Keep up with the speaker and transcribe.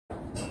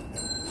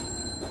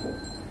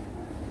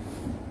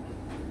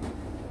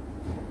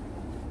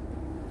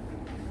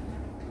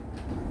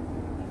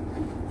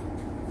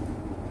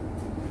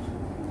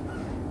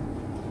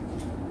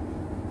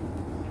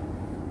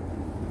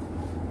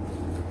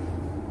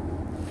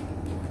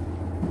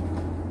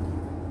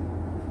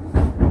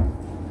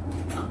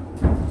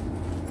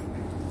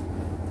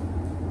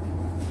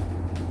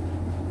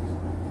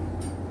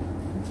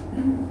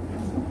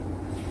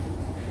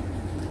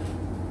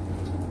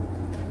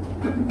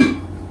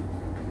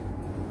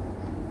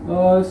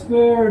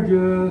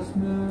Asperges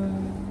me.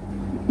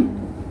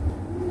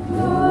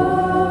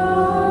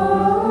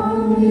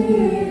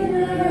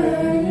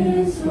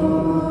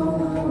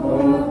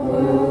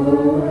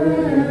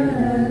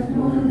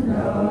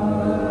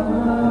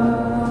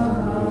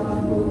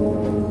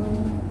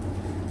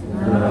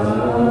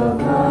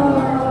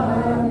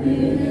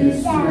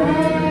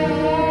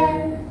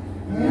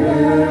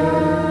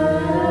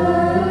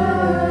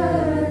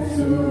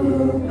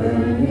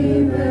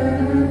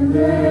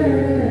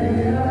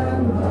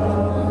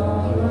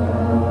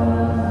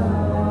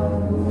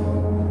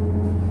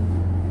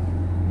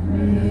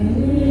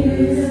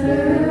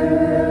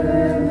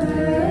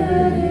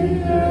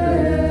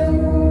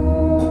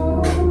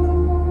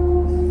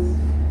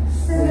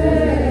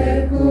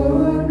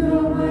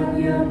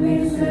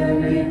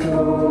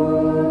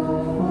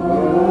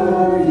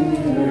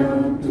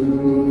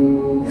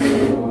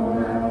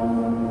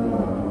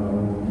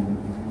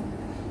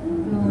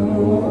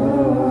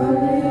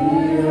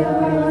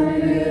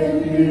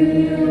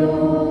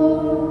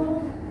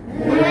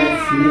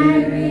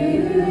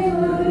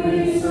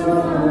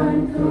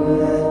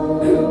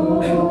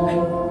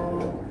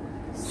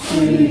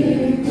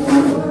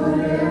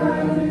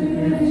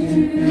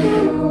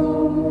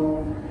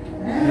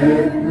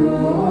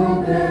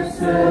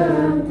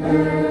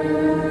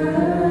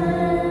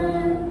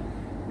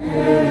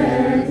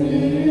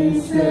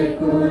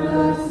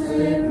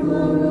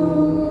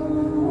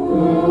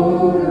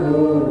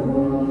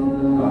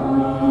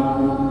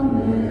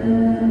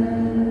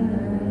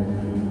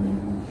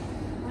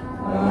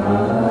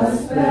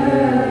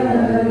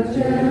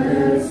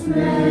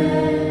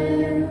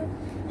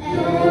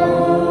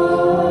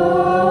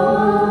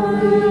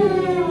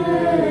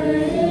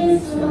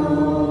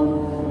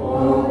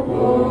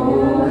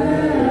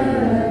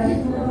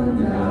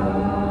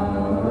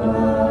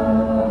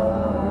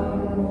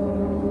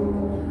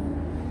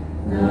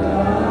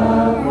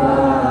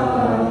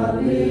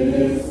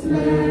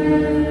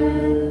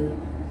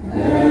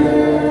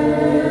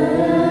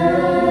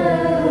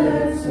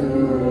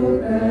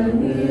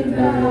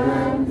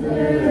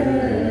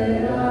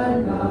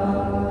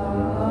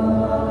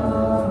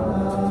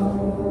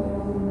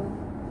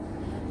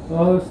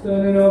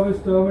 Standing of his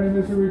Domini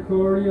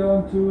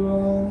misericordiam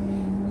tuam.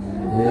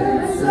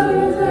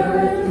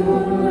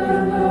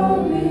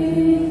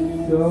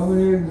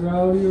 Domini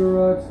exaudi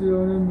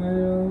orationem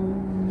meam.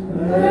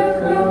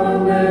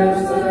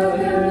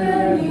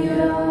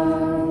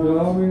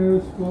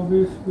 Dominus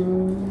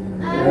vobiscum.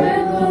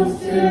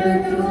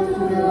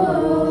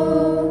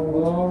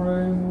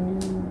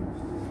 Oremus.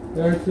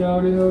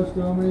 Exaudi nos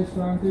Domini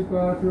sancti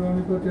Patri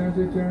omnipotens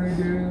aeterni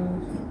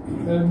Deus.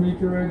 Et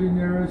mitere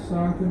dineris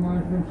sanctum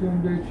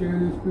manfrentum de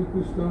celis qui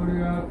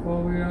custodiat,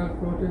 foveat,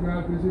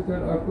 protegat,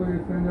 visitat, aqua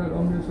defendat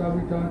omnes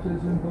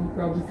habitantes in hoc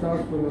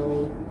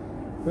habitaculo,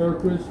 per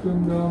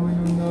Christum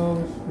Dominum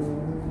nostrum.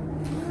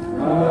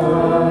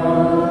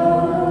 Amen.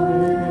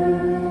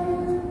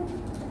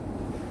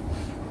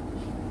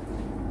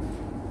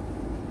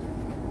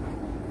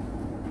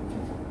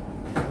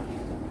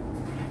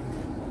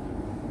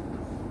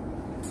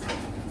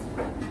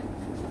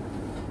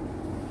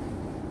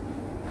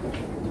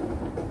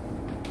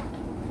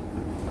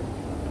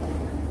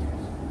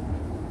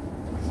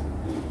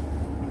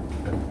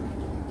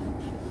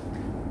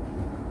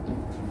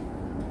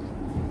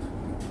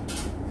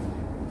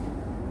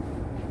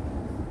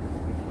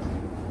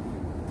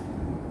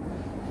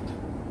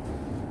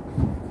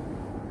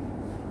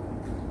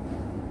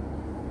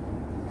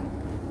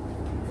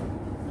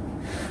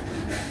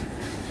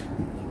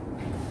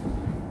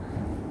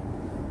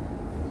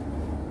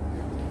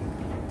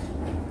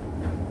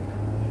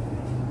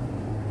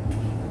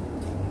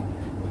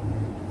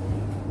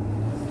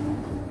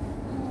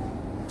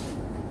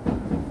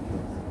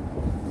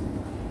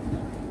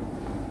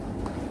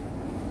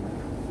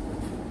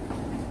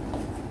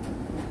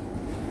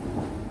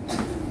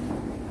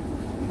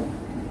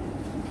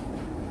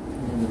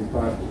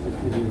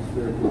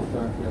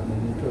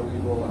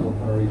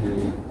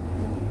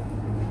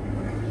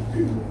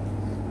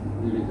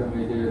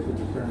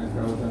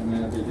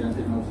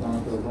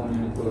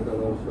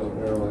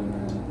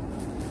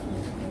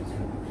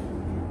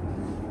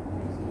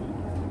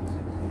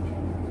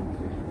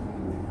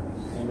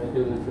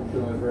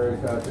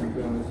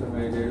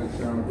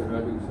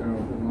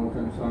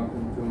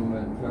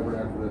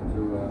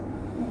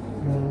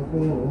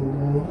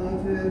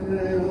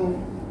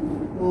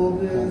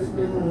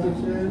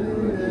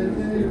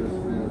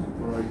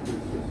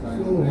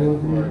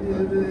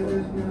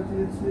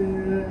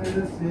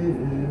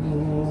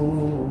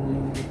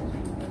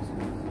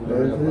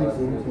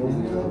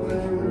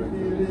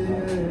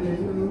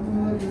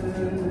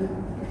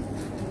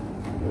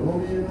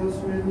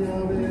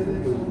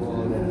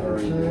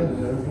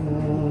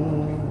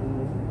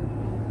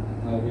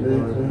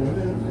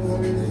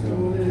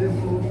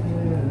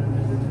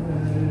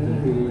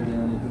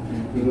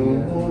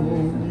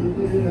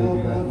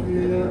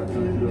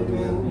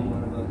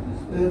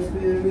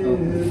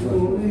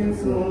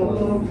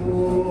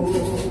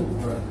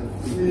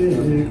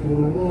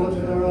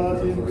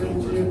 Cum in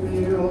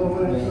principio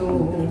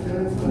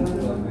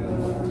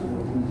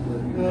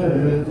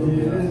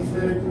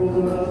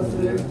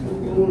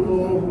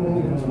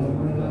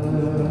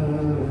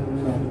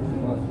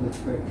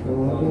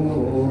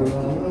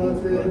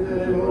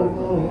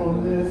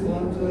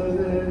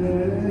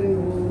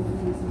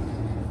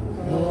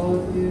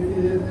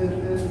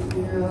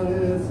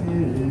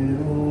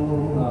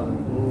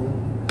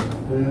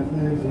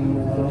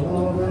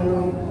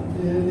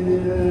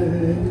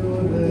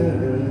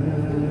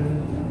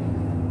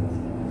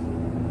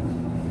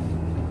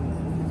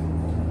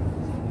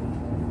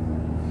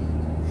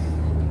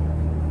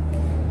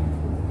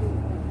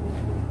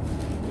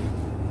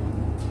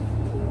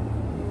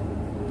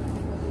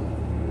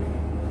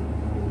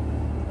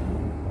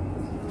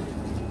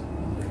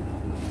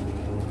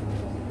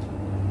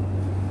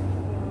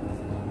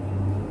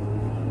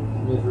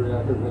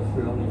Pater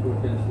nostri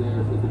omnipotens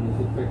Deus et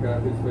dimissit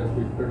peccatis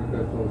vestri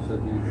perpetuos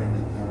et vitam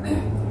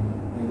aeternam.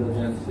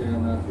 Indulgentiae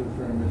nostris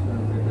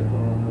remission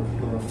peccatorum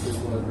nostrorum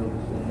sicut omnipotens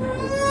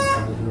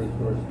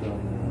misericors Domini.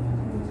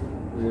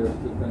 Deus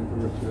te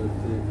tempus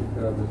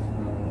deificabis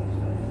nos.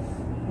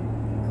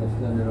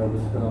 Extendere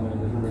Domini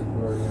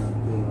misericordiam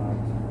tuam.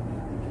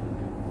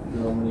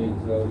 Domini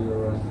exaudi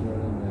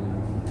orationem meam.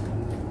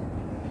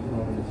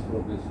 Dominus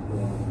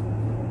vobiscum.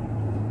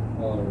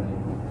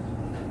 Alleluia.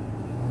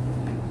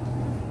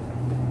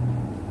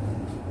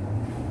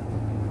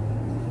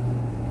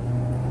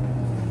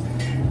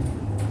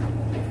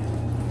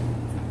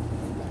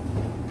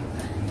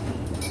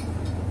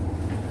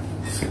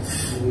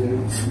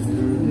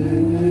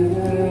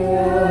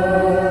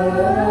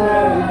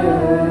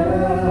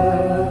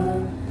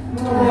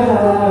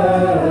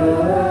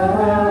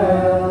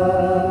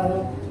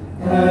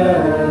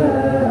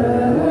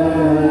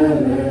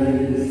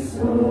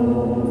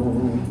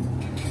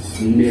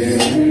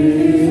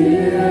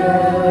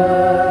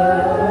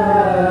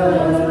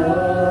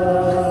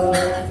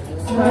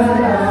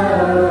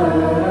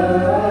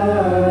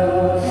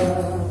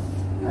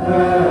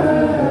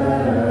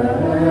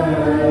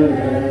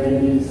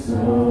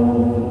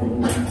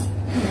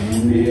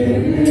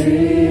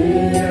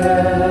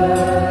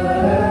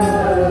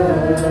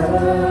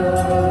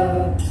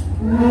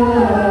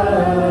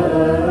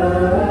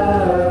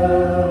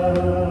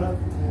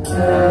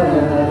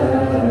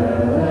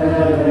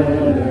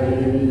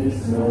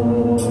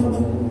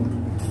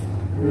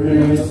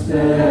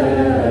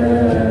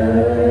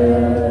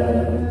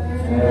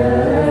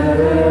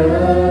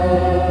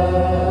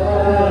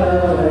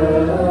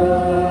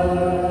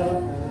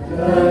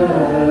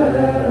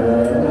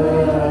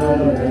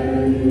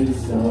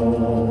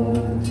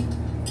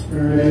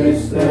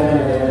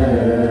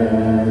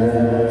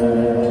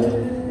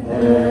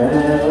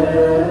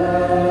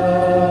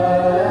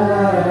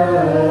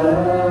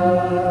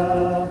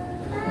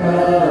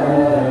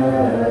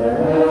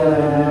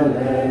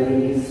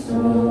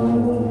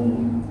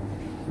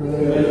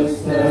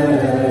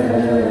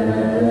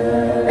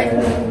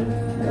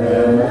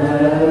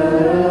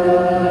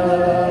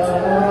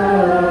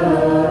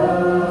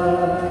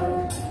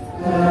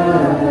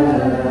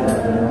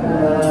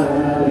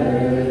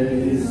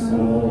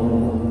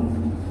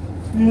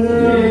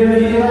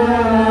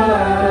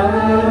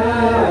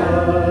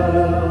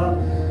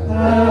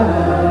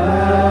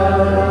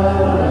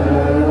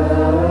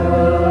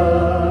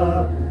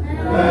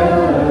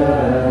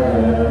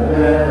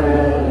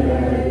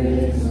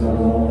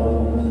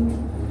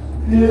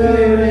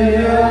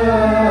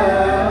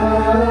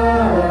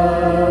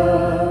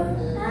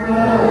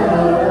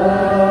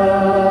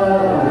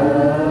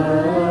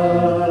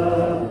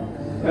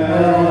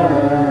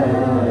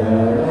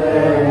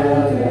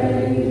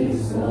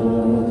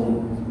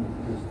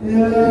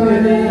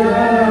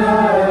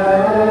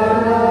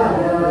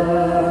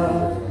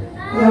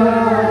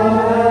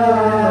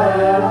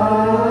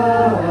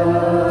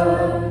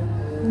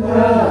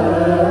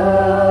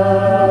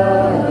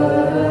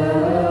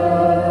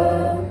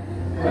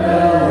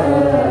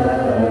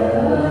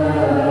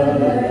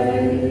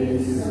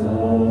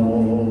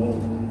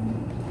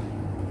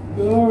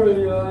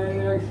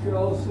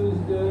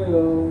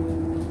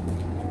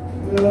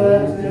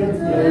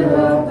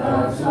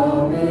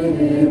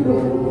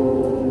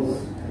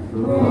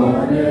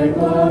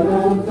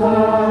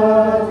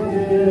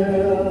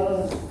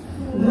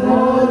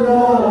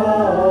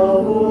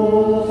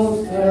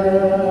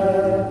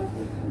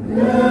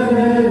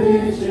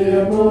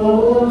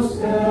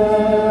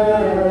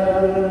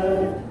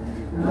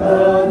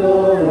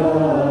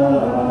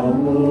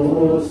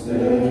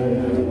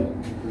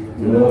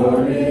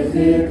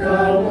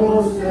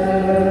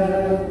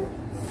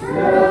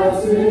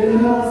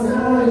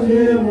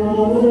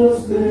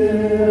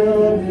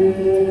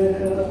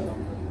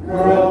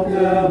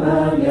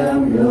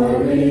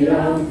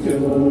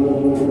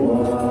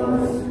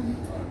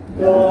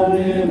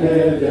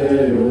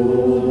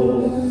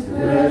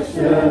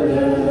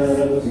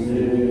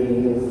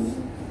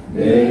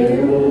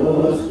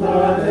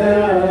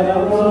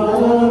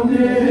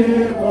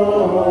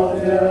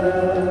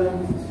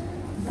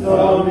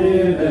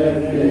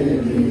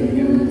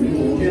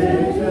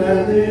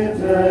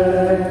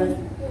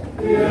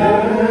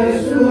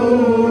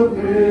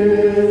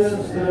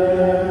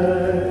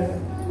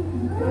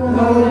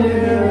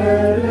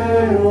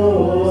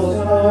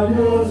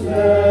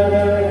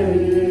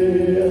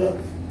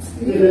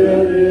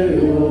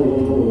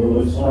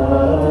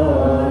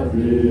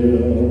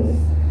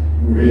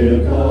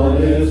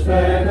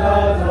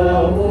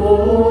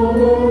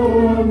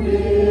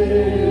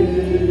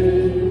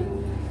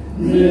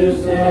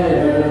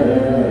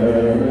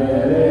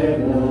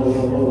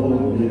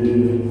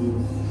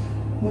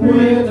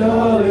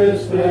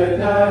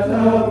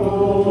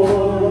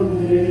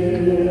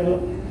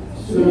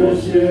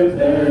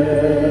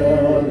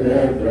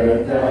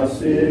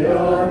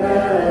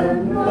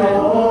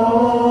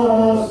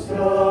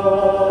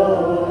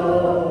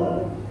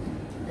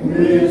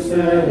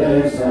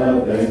 Miserex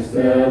ad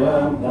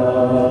extelam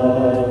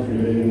patris,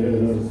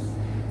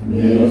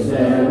 mios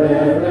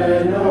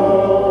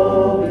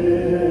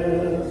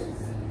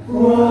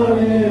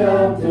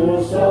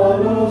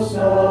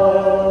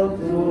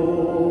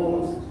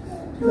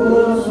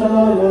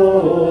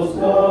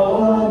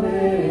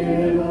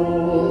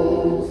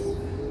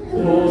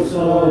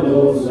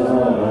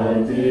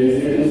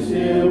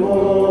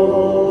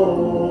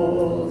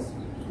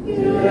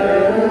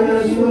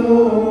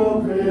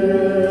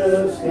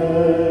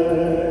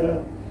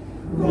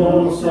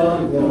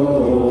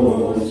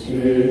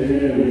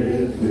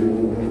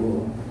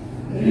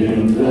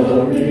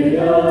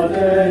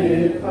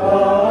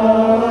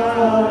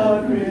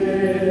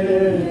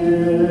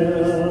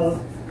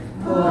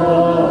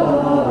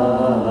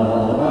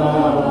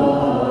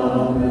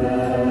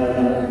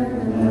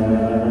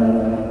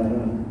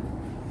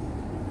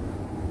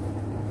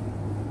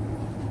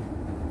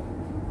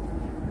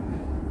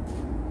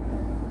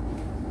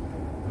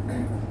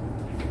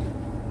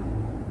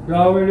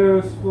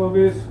Dominus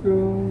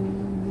vobiscum.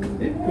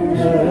 Et cum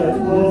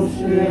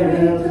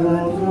spiritu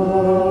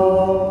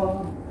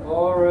tuo.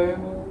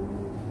 Oremus.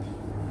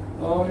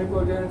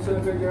 Omnipotens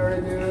impegere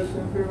Deus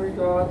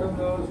imperiitatem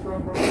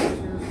nostrum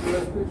propitius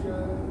respice.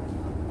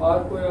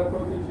 Atque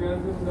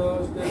protegendum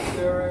nos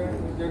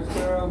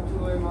dexteram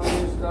tue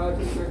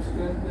majestatis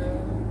extende.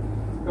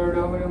 Per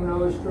Dominum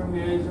nostrum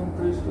Iesum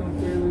Christum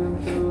Filium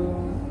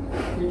tuum.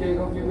 Qui te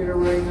confibere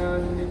regna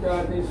in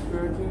unitate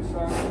Spiritus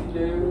Sancti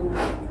Deus.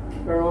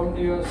 Per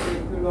omnia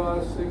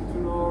saecula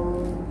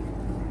saeculorum.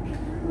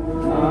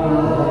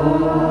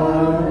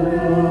 Amen.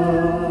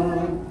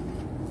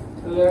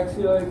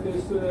 Alexia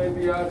Epistolae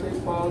Beate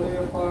Pauli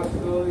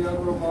Apostoli ad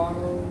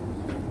Romanos.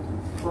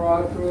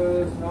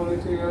 Fratres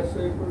nolite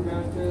esse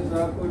prudentes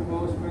apud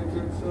vos me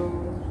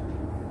tipsos.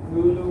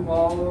 Nullo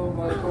malo,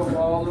 matro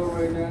malo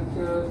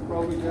redentes,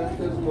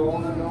 providentes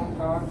bona non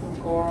tantum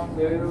coram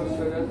Deo,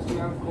 sed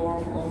etiam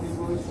coram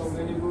omnibus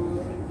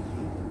hominibus.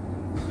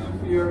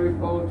 Fieri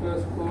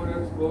potes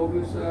codex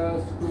vobis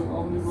est, cum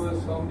omnibus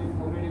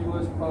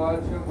hominibus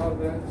pacem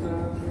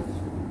habentes.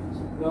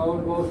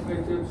 Non vos me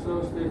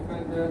tipsos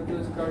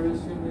defendentes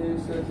carissimi,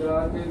 sed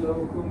date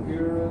locum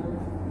ire.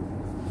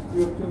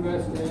 Iuctum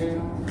est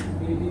eum,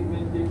 mihi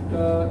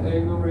vindicta,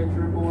 ego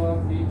retribuam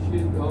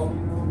dicit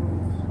Dominus.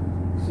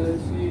 Sed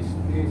sis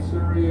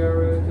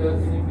miserere et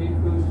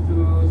inimicus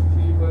tuos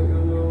ciba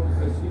illo,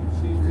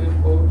 esicit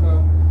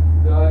potam,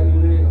 da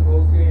ille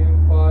hoceum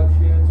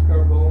faciens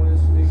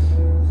carbonis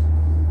lignis,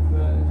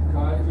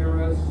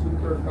 congeres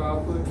super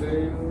caput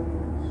Deus.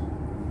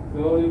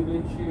 Doli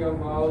vinci a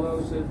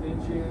malo, sed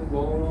vinci in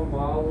bono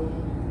malo.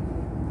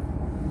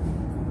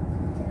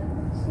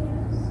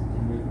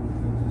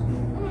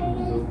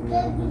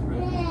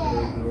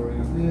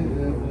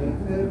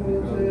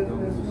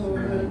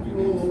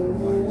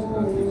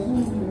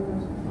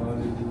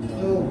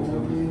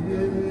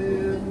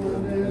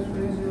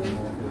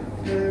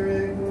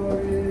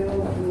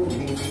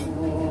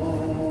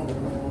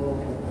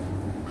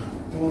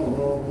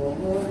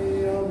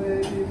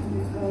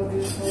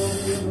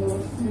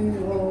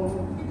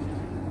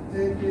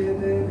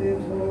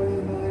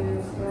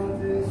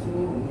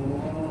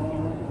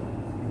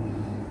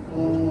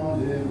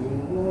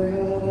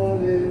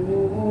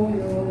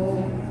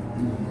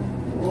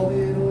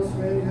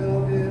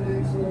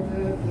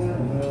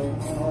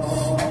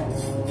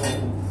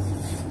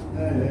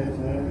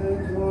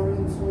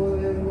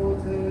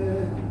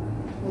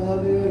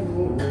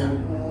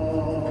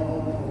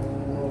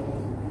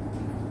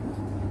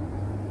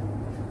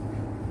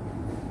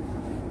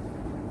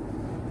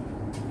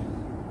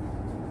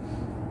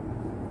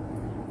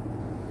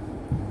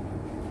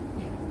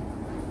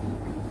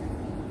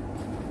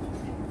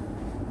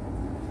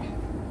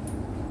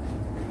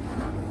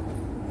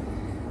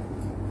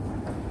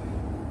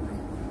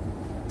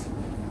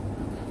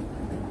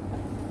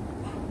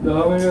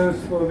 Dominus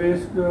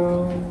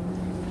vobiscum.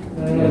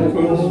 Et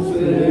cum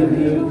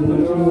spiritu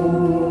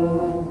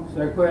tuo.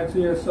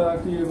 Sequentia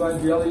Sancti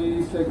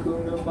Evangelii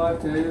secundum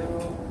Mateo.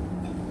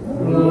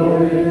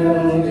 Gloria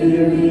a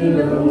Dei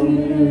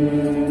Domine.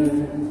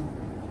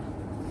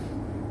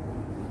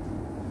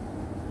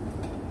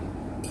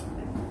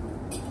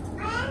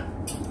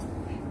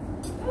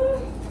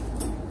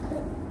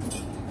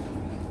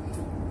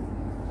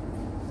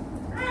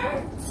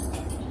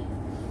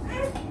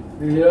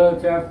 Via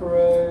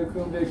tempore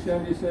cum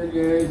descendis et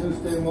Iesus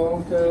de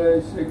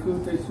monte,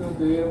 secute sunt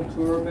Deum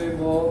turbe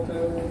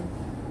multe,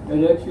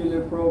 et ecce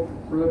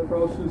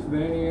leprosus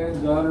veniens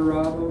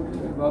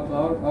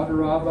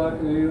adораbat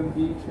eum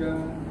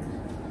dicens.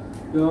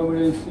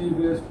 Domine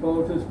civis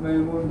potus me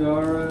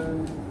mundare,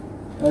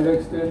 et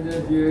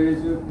extendens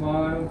Iesus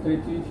manum te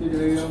dicit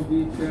eum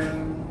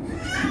dicens,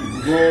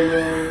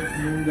 volo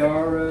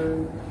mundare.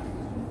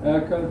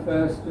 Et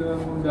confestum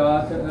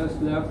mundata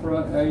est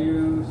lepra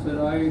eius, sed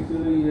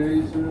aetuli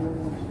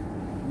Iesus,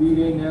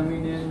 vide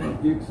neminen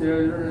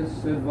dixeris,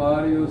 sed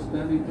vario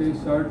stendite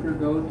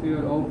sacerdote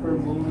et oper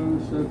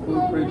munus, et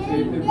pulcre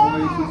cepit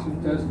Moises in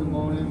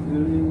testimonium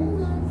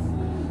illis,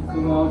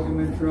 cum autem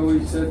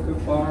introis et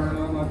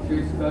Capernaum,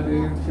 accescat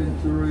eum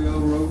centurio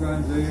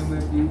rogans eum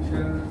et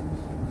dicens,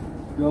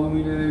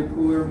 Domine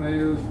puer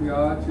meus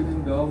fiacit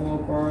in domo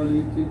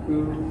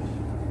paralyticus,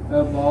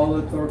 et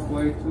molitor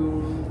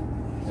quetur,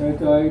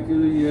 et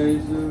aetili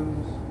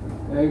Iesus,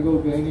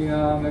 ego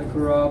veniam et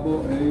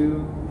curabo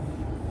eum,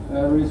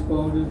 et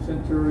respondent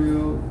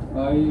centurio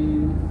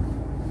ai,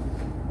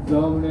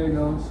 Domine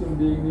non sum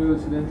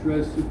dignus et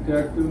interest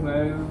subtectum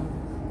meum,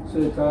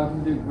 sed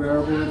tantum dic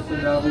verbis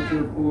et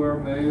abitur puer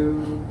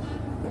meus,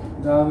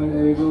 namen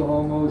ego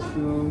homo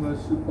sum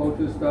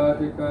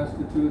potestate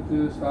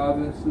constitutus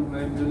habent sum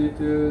me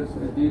milites,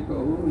 et dico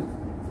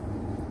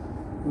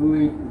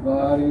hui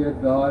vadit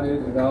et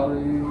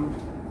ali,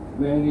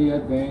 veni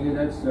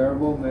et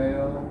servo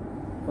meo,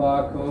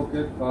 fac hoc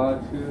et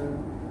face,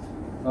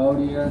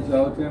 audiens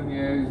autem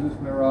Iesus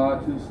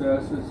miratus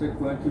esse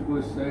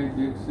sequentibus se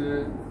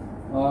dixit,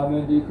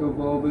 amen dico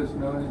vobis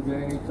non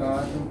inveni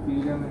tantum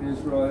fidem in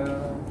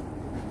Israel,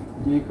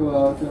 Dico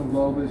autem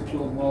vobis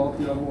cum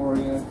multium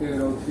oriente et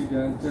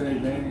occidente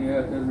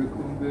veniet et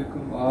recumbit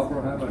cum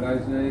Abraham and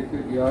Isaac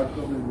et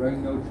Jacob in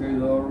regno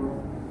caelorum.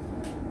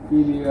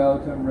 Filii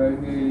autem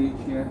regni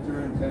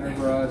icienter in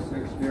tenebras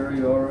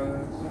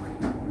exteriores,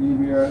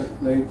 vivier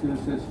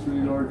flatus et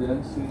stridor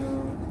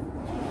densium.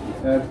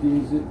 Et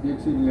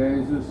dixit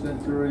Iesus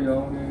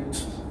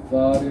centuriones,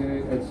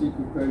 vade et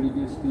sicut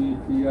predigisti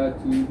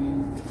fiat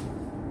tibi,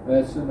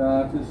 et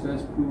senatus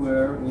est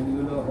puer in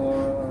illa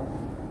hora.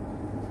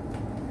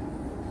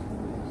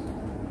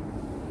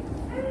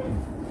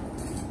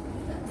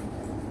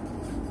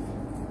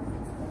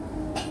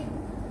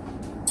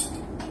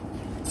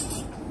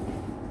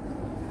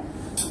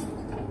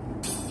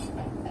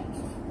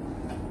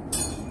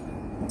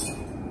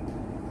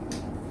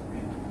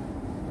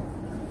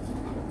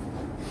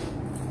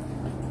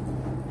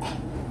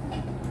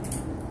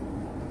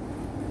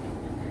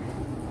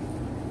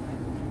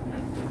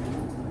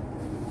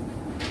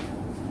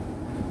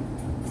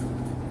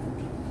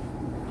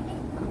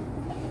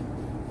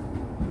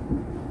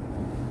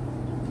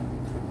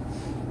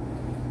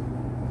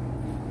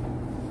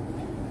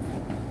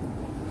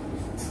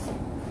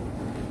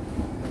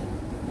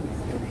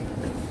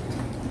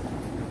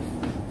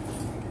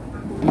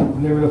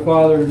 In the name of the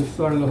Father, and the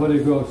Son, and the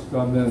Holy Ghost.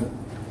 Amen.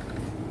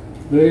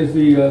 Today is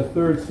the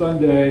third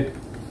Sunday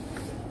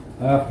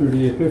after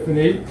the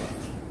Epiphany.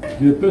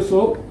 The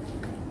epistle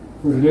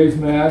for today's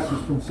Mass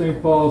is from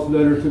St. Paul's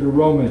letter to the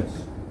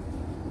Romans.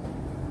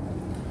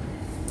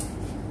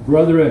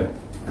 Brethren,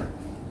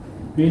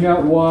 be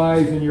not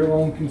wise in your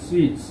own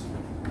conceits.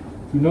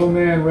 To no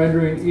man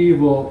rendering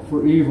evil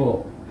for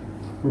evil,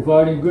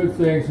 providing good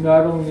things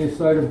not only in the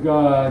sight of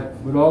God,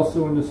 but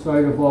also in the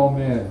sight of all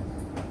men.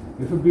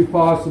 If it be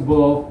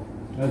possible,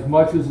 as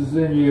much as is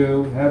in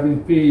you,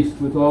 having peace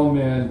with all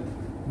men,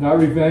 not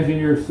revenging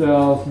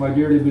yourselves, my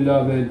dearly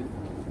beloved,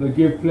 but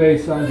give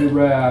place unto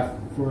wrath,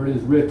 for it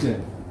is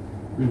written,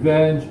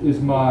 Revenge is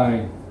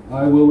mine,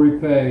 I will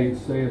repay,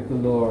 saith the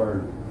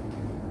Lord.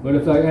 But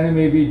if thy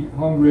enemy be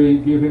hungry,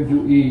 give him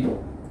to eat.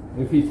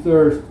 If he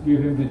thirst, give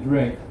him to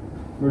drink.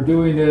 For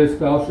doing this,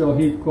 thou shalt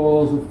heap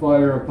coals of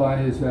fire upon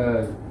his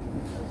head.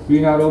 Be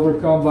not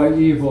overcome by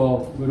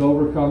evil, but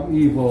overcome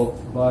evil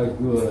by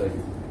good.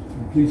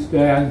 And please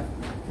stand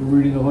for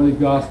reading the Holy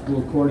Gospel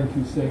according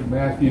to St.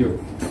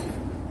 Matthew.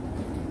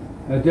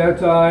 At that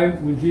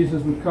time, when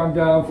Jesus would come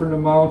down from the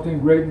mountain,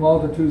 great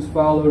multitudes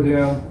followed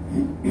him.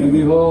 And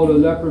behold, a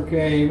leper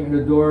came and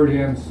adored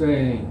him,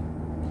 saying,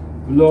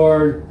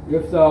 Lord,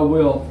 if thou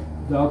wilt,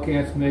 thou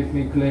canst make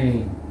me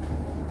clean.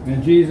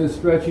 And Jesus,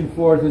 stretching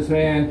forth his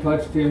hand,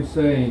 touched him,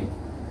 saying,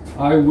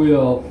 I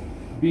will,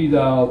 be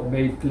thou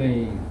made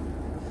clean.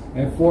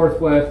 And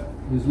forthwith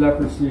his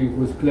leprosy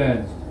was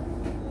cleansed.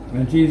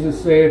 And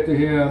Jesus saith to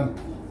him,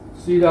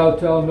 See thou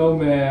tell no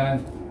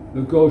man,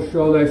 but go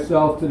show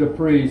thyself to the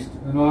priest,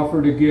 and offer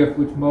the gift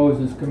which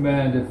Moses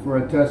commanded for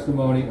a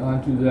testimony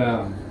unto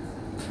them.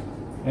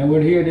 And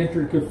when he had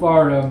entered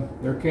Capharnaum,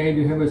 there came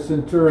to him a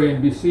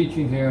centurion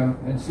beseeching him,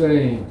 and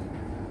saying,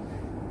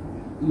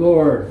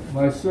 Lord,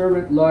 my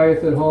servant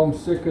lieth at home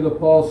sick of the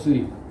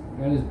palsy,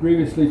 and is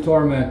grievously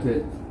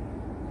tormented.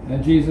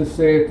 And Jesus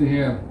saith to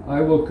him, I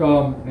will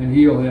come and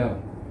heal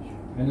him.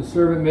 And the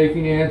servant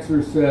making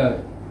answer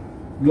said,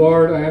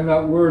 Lord, I am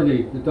not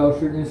worthy that thou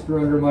shouldst enter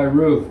under my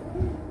roof,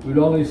 but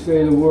only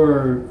say the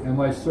word, and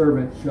my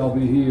servant shall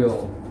be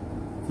healed.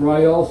 For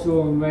I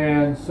also am a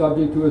man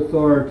subject to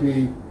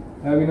authority,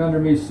 having under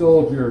me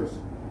soldiers.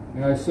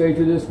 And I say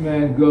to this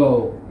man,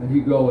 Go, and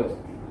he goeth.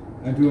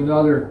 And to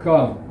another,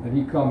 Come, and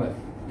he cometh.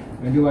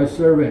 And to my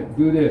servant,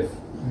 Do this,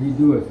 and he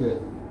doeth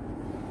it.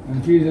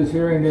 And Jesus,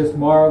 hearing this,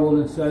 marveled,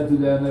 and said to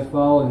them that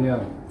followed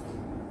him,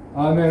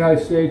 Amen, I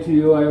say to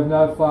you, I have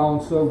not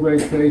found so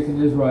great faith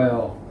in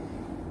Israel.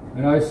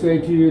 And I say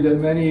to you that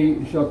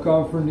many shall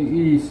come from the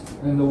east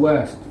and the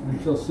west,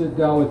 and shall sit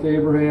down with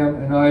Abraham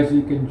and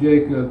Isaac and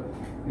Jacob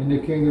in the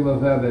kingdom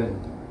of heaven.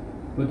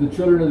 But the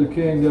children of the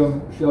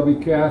kingdom shall be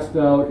cast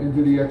out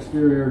into the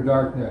exterior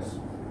darkness.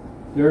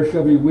 There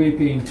shall be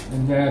weeping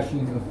and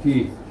gnashing of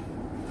teeth.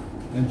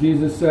 And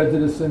Jesus said to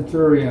the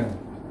centurion,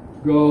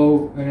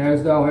 Go, and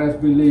as thou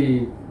hast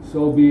believed,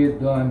 so be it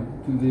done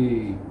to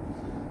thee.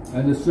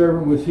 And the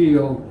servant was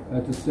healed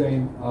at the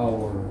same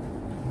hour.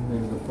 In the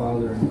name of the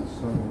Father, and the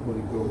Son, and the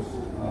Holy Ghost.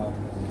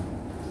 Amen.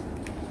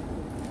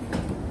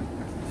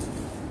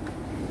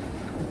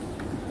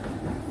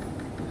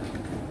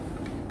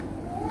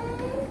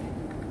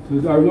 So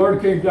as our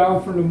Lord came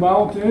down from the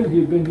mountain, he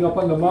had been up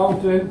on the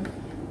mountain,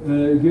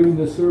 giving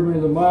the Sermon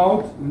on the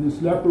Mount, and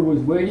this leper was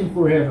waiting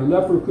for him. The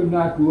leper could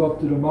not go up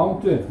to the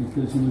mountain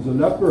because he was a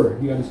leper.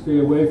 He had to stay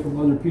away from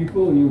other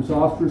people. He was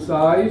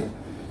ostracized.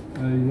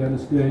 He had to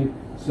stay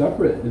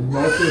separate. And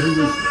also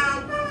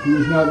he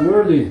was not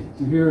worthy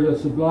to hear the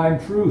sublime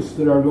truths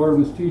that our Lord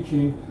was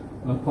teaching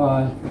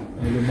upon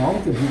the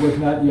mountain. He was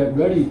not yet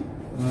ready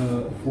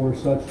for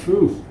such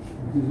truths.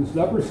 Because this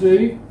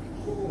leprosy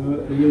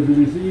is a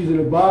disease of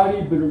the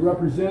body, but it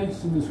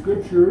represents in the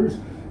Scriptures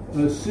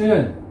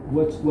sin.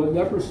 What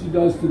leprosy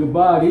does to the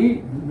body,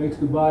 it makes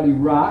the body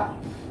rot,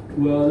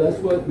 Well, that's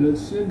what the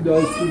sin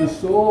does to the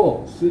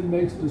soul. Sin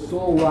makes the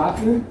soul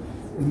rotten.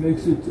 It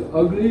makes it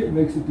ugly. It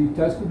makes it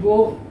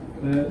detestable.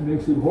 It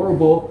makes it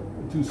horrible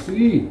to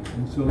see.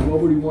 And so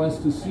nobody wants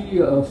to see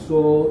a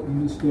soul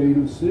in the state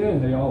of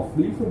sin. They all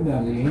flee from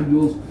that. The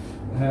angels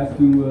have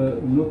to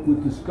look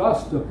with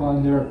disgust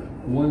upon their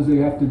ones they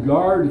have to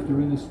guard if they're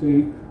in the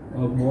state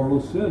of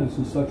mortal sin. This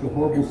is such a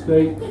horrible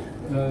state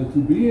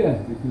to be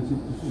in, because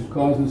it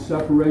causes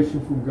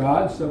separation from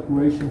God,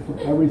 separation from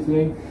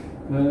everything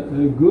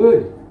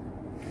good.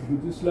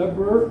 But this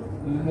leper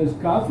has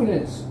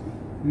confidence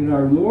in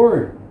our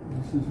Lord.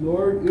 He says,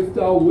 Lord, if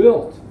thou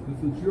wilt,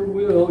 if it's your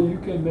will, you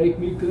can make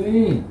me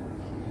clean.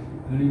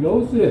 And he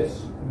knows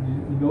this.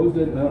 He knows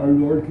that our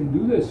Lord can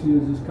do this. He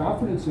has this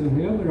confidence in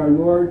him, and our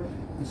Lord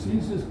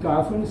sees his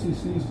confidence, he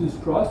sees his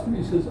trust, and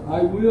he says,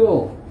 I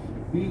will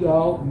be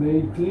thou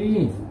made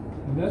clean.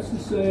 And that's the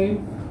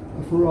same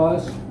for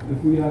us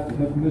if we have to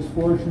have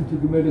misfortune to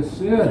commit a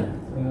sin.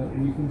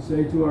 We can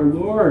say to our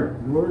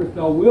Lord, Lord, if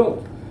thou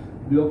wilt,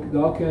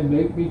 thou can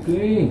make me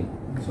clean.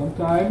 And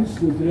sometimes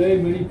today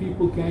many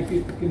people can't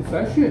get to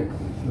confession.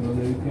 So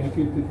they can't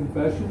get to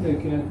confession. They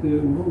can't.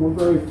 We're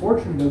very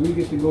fortunate that we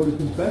get to go to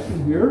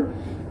confession here.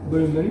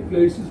 But in many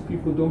places,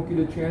 people don't get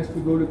a chance to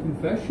go to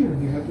confession.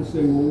 And they have to say,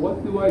 well,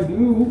 what do I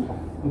do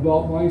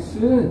about my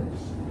sins?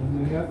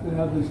 And they have to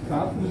have this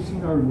confidence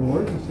in our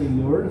Lord and say,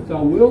 Lord, if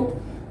thou wilt,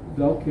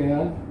 thou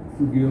can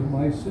forgive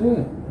my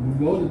sin. And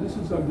we know that this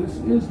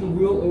is the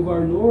will of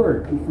our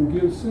Lord, to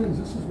forgive sins.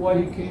 This is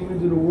why he came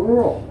into the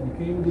world.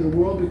 He came into the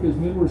world because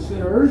men were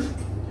sinners.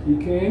 He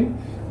came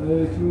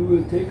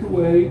to take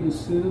away the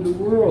sin of the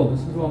world.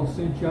 This is how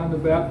St. John the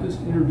Baptist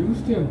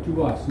introduced him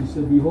to us. He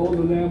said, behold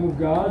the Lamb of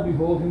God,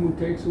 behold him who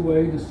takes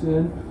away the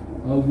sin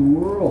of the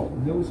world.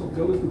 And that was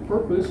the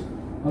purpose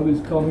of his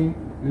coming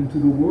into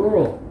the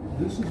world.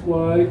 This is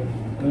why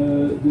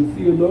the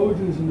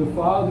theologians and the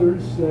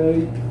fathers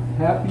say,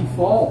 happy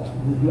fault.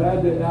 We're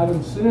glad that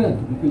Adam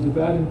sinned, because if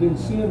Adam didn't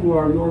sin, well,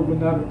 our Lord would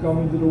not have come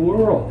into the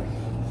world.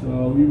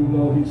 So even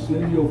though he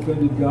sinned, he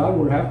offended God,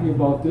 we're happy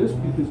about this,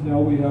 because now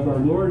we have our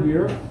Lord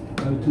here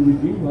to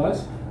redeem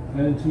us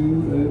and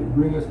to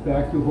bring us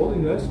back to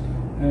holiness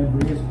and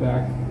bring us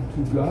back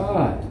to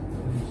God.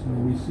 And so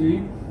we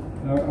see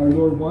our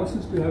Lord wants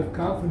us to have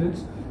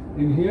confidence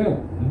in him.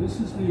 And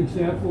this is the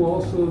example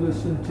also of the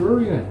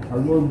centurion. Our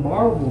Lord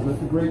marveled at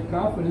the great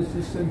confidence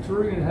the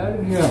centurion had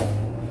in him.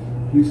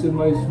 He said,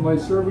 my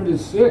servant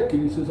is sick.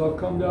 And he says, I'll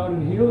come down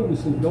and heal him. He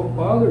says, don't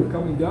bother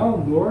coming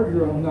down, Lord.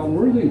 I'm not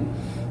worthy.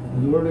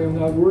 Lord, I am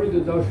not worthy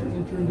that thou should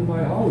enter into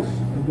my house.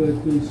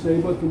 But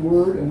say but the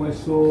word, and my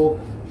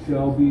soul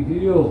shall be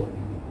healed.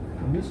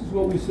 And this is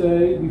what we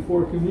say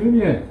before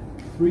communion.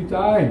 3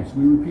 times.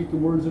 We repeat the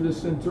words of the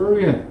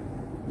centurion.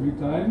 3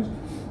 times.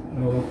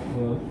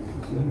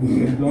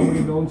 We say, Domini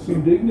non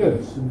sum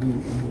dignus. And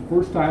the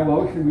first time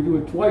out, we do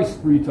it twice,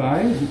 3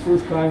 times. The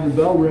first time the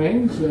bell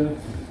rings,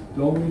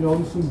 Domini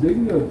non sum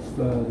dignus.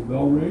 The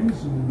bell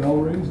rings, and the bell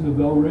rings, and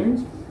the bell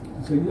rings.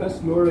 And say,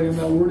 yes, Lord, I am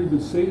not worthy,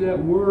 but say that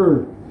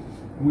word.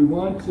 And we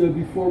want,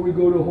 before we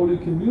go to Holy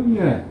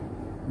Communion,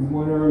 we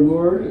want our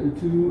Lord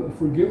to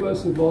forgive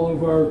us of all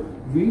of our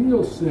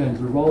venial sins,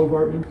 of all of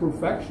our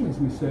imperfections.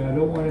 We say, I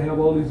don't want to have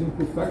all these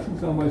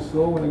imperfections on my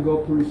soul when I go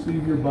up to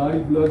receive your body,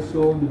 blood,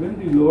 soul, and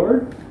divinity,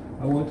 Lord.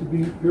 I want to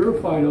be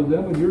purified of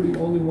them, and you're the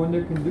only one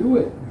that can do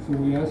it. So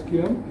we ask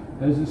him,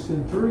 as the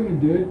centurion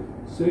did,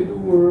 say the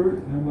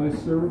word, and my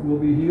servant will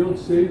be healed.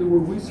 Say the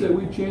word. We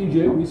change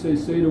it. We say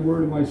the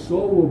word, and my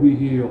soul will be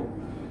healed.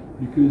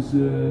 Because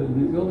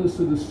the illness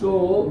of the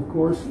soul, of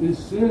course, is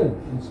sin.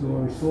 And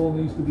so our soul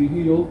needs to be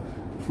healed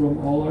from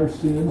all our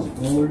sins,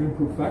 all our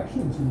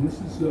imperfections. And this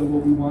is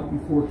what we want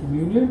before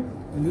communion.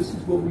 And this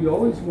is what we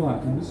always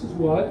want. And this is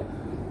what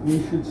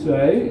we should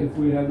say if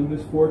we have the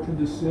misfortune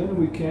to sin and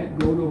we can't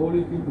go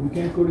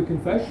to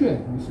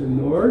confession. We say,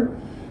 Lord,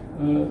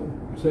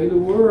 say the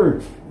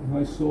word, and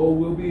my soul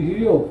will be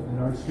healed.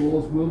 And our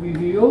souls will be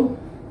healed.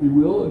 We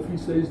will,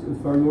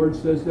 if our Lord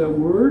says that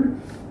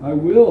word, I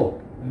will.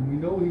 And we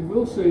know he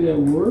will say that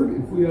word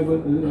if we have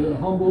a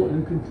humble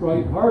and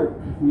contrite heart.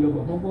 If we have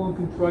a humble and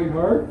contrite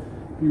heart,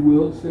 he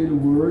will say the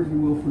word, he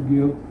will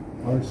forgive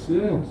our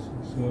sins.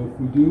 So if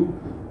we do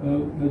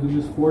have the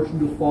misfortune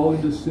to fall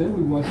into sin,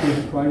 we want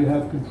to try to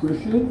have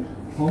contrition,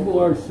 humble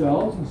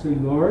ourselves and say,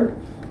 Lord,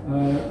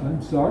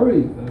 I'm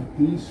sorry.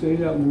 Please say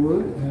that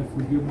word and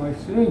forgive my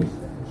sins.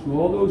 So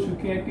all those who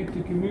can't get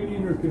to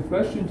communion or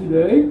confession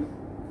today,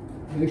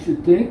 they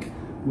should think,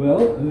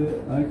 well,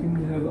 I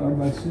can have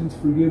my sins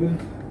forgiven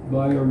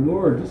by our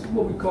Lord. This is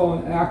what we call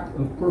an act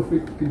of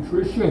perfect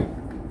contrition.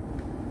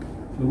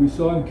 So we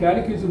saw in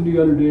Catechism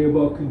the other day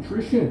about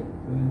contrition.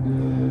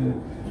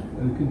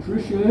 And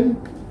contrition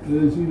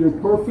is either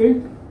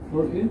perfect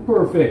or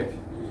imperfect.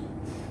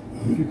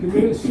 If you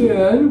commit a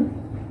sin,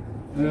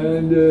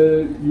 and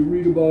you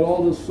read about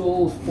all the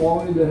souls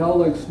falling into hell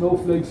like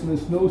snowflakes in a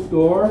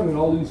snowstorm, and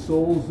all these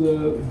souls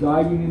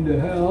diving into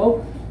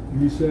hell,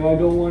 and you say, I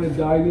don't want to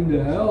dive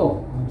into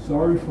hell. I'm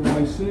sorry for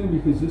my sin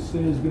because this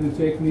sin is going to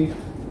take me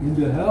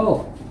into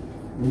hell.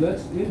 Well,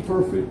 that's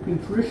imperfect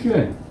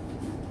contrition.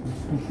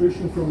 It's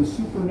contrition from a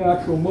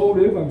supernatural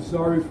motive. I'm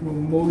sorry from a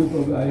motive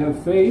of I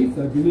have faith,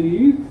 I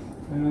believe,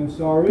 and I'm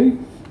sorry,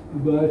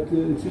 but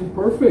it's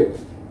imperfect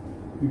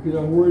because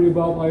I'm worried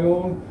about my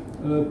own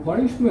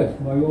punishment,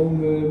 my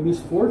own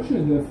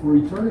misfortune, that for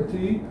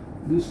eternity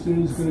this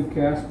sin is going to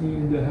cast me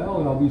into hell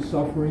and I'll be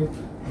suffering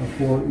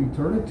for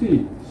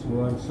eternity.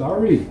 So I'm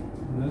sorry.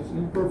 That's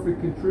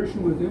imperfect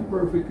contrition. With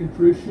imperfect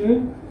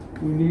contrition,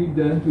 we need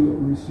then to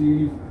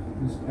receive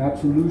this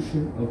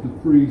absolution of the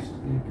priest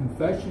in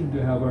confession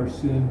to have our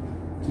sin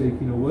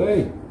taken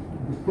away.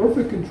 The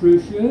perfect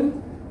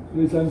contrition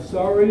is I'm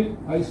sorry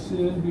I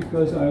sinned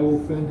because I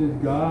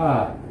offended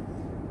God.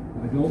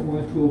 I don't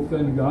want to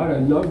offend God. I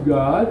love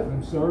God.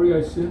 I'm sorry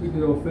I sinned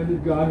because I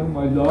offended God whom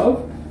I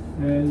love,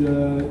 and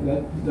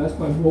that's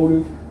my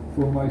motive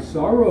for my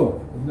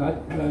sorrow.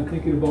 Not that I'm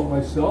thinking about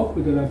myself,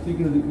 but that I'm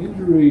thinking of the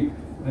injury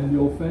and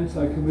the offense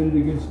I committed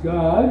against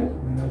God.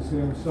 And I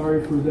say, I'm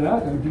sorry for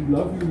that. I do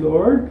love you,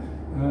 Lord,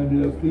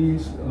 and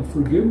please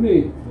forgive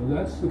me. Well,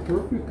 that's the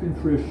perfect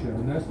contrition,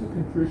 and that's the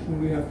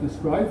contrition we have to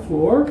strive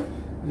for,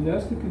 and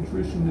that's the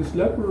contrition this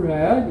leper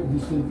had. And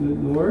he said,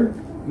 Lord,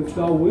 if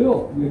thou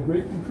wilt. We had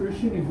great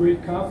contrition and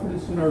great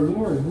confidence in our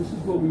Lord, and this is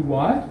what we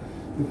want.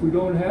 If we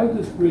don't have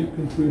this great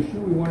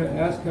contrition, we want to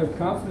have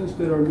confidence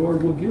that our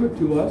Lord will give it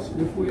to us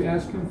if we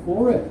ask Him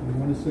for it. We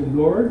want to say,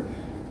 Lord,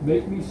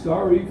 make me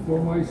sorry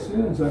for my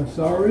sins. I'm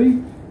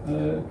sorry.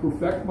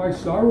 Perfect my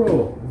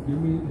sorrow. Give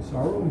me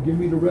sorrow and give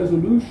me the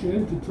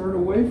resolution to turn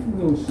away from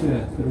those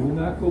sins, that I will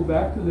not go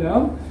back to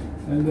them,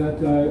 and that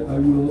I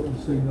will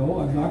say, no,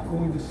 I'm not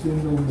going to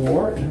sin no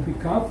more, and be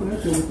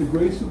confident that with the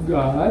grace of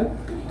God,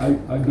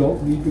 I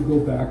don't need to go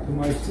back to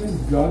my sins.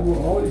 God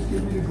will always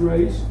give me the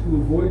grace to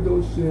avoid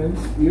those sins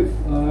if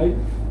I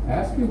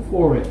ask Him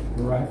for it,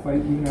 or if I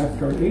even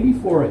ask Our Lady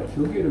for it.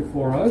 She'll get it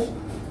for us.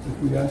 If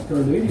we ask Our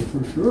Lady,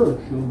 for sure,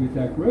 she'll get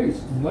that grace.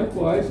 And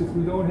likewise, if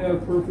we don't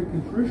have perfect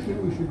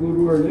contrition, we should go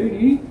to Our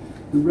Lady,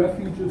 the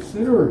refuge of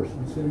sinners,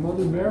 and say,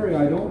 Mother Mary,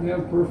 I don't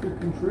have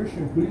perfect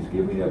contrition. Please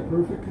give me that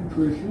perfect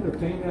contrition.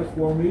 Obtain that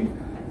for me.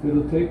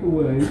 It'll take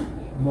away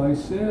my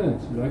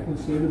sins. And I can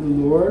say to the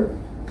Lord,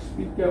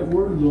 speak that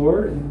word,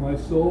 Lord, and my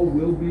soul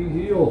will be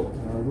healed.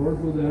 And our Lord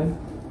will then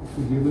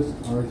forgive us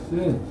our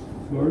sins.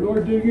 So our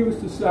Lord did give us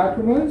the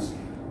sacraments,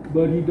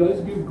 but He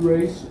does give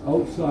grace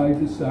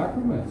outside the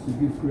sacraments. He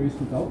gives grace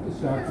without the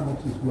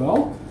sacraments as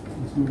well.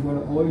 And so we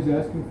want to always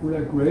ask Him for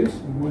that grace.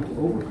 We want to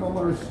overcome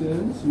our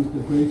sins with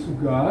the grace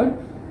of God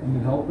and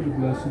the help of the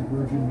Blessed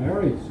Virgin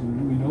Mary. So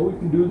we know we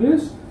can do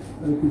this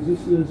because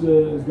this is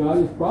God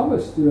has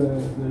promised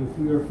that if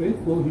we are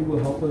faithful, He will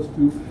help us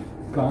to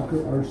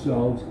conquer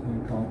ourselves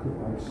and conquer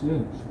our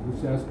sins. So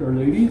let's ask Our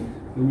Lady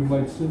that we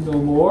might sin no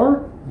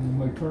more, and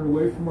we might turn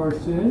away from our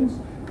sins,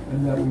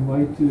 and that we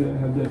might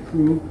have that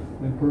true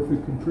and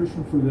perfect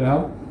contrition for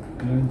them,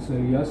 and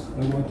say, yes,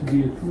 I want to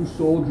be a true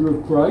soldier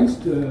of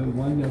Christ,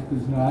 one that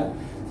does not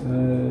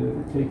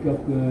take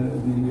up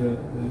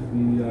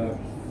the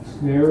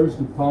snares,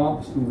 the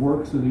pomps, the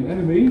works of the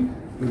enemy,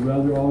 but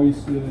rather always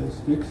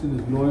sticks and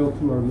is loyal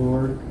to our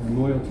Lord and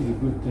loyal to the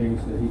good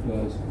things that He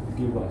does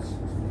give us. So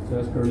let's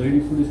ask Our Lady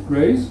for this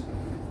grace,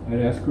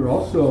 and ask her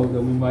also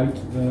that we might,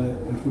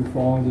 if we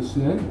fall into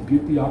sin,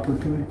 get the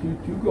opportunity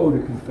to go to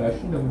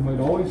confession, that we might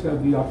always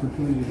have the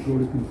opportunity to go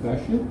to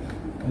confession,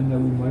 and that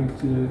we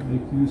might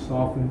make use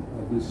often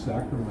of this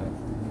sacrament. In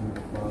the name of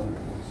the Father, and the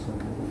Son,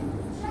 and the Holy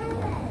Ghost.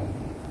 Amen.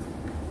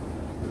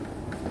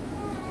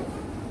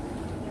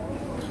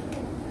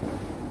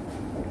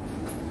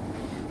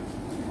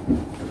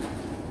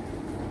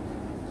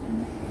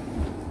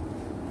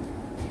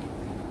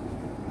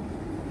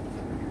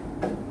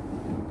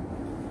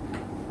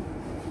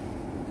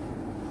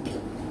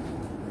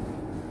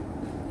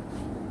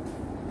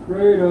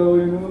 Credo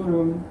in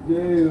unum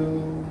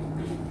Deum.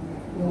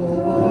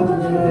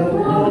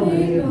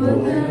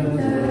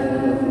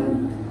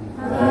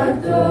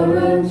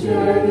 Actorum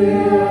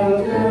celia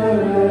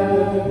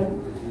terre,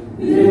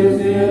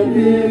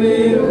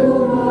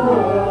 visibilium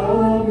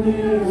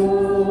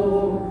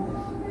omnium,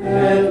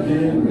 et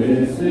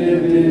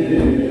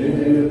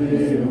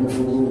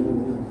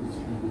invisibilium,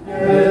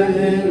 et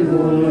in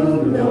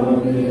unum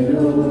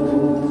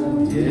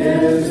Dominum,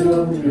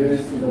 Iesum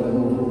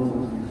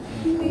Christum,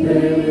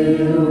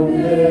 Filium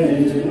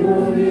Dei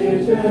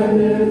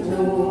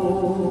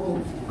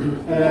unigenitum,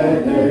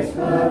 et ex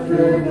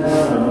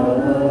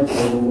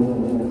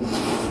patronatum,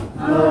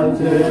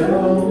 ante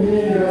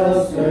omnia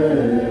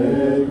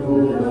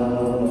saecula,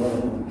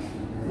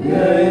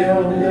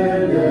 Deum de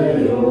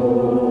Deo,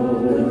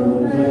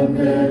 lumen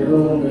de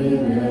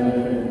lumine,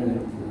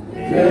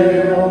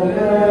 Deum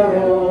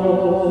vero,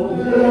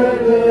 de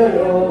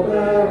Deo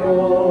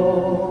vero,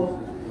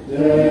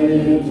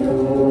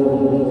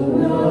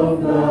 Genitum non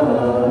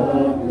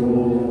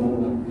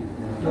factum,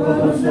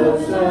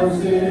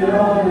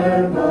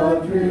 consubstantialem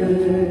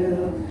Patria,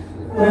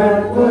 per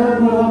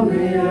quem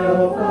omnia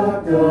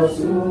facta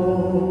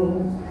sum,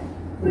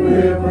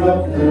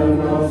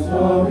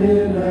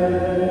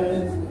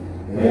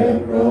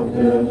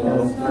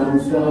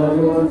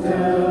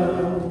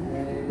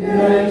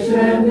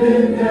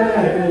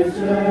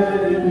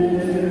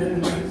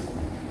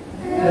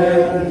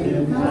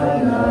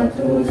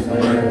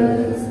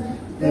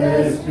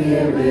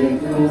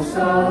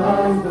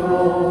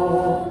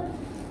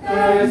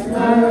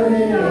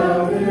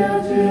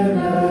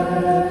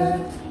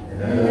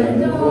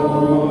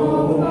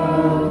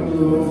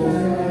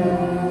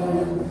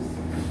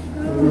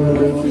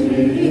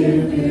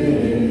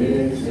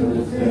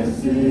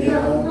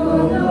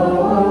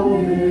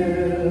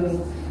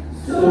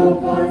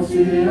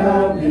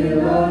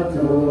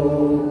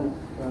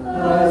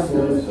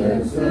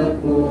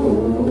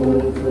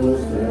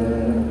 fructus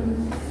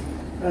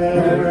et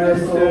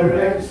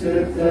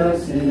resurrexit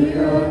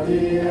tertia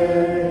die,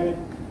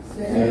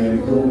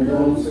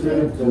 secundum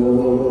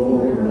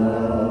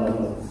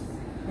scripturas,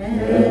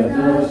 et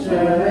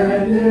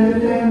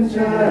ascendit in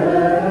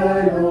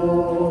cielo,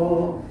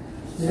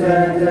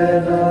 sed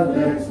ad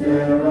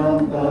dexteram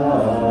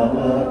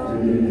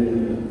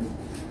Patris,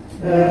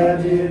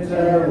 et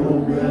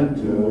iterum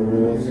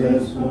venturus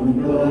est cum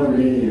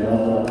gloria,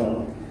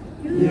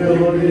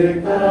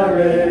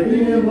 iudicare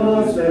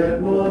vivos et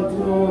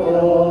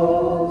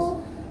mortuos,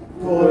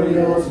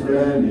 cuius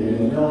veni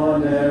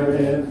non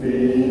erit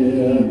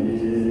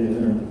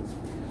finis,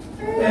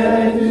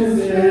 et in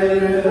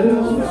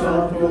Spiritum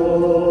Sancto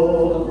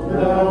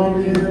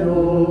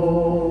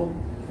Dominum,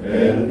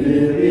 et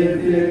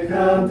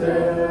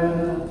vivificantem,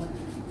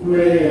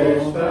 qui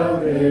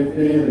extate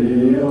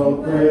Filio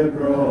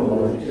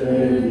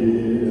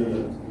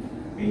preprocedit,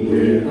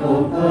 qui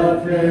cum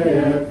Patre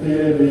et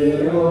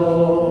Filio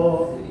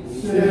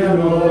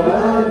simul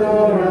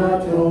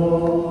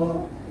adorator,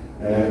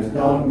 et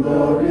cum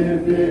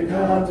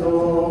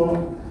glorificator,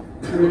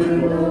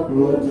 primo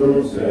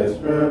plutus est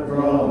per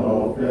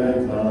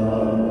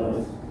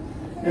prophetas,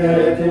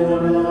 et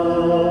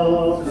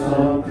unam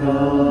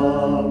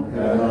sanctam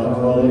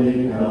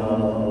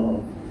catholicam,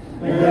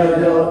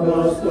 et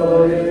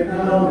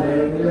apostolicam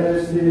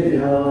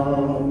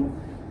ecclesiam,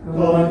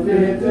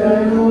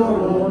 confiteor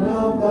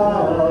unam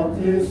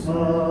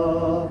baptisma,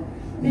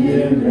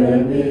 in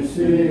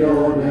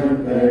remissionem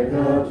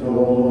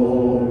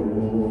peccatorum,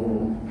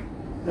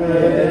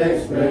 et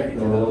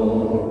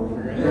expector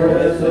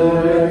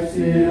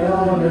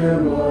resurrectionem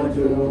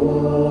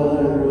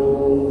mortuorum,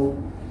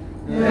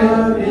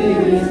 et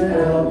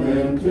vita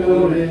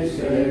venturi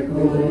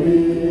seculi.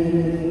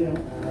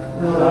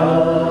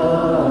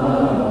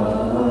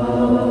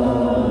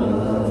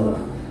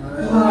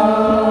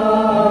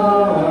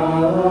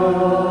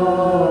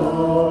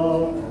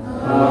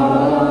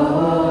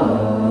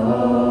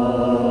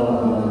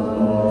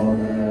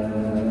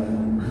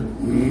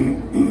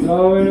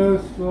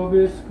 Dominus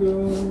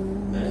vobiscum,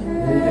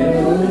 et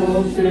cum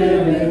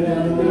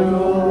spiritum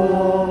tuo,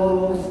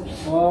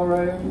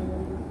 Oremus.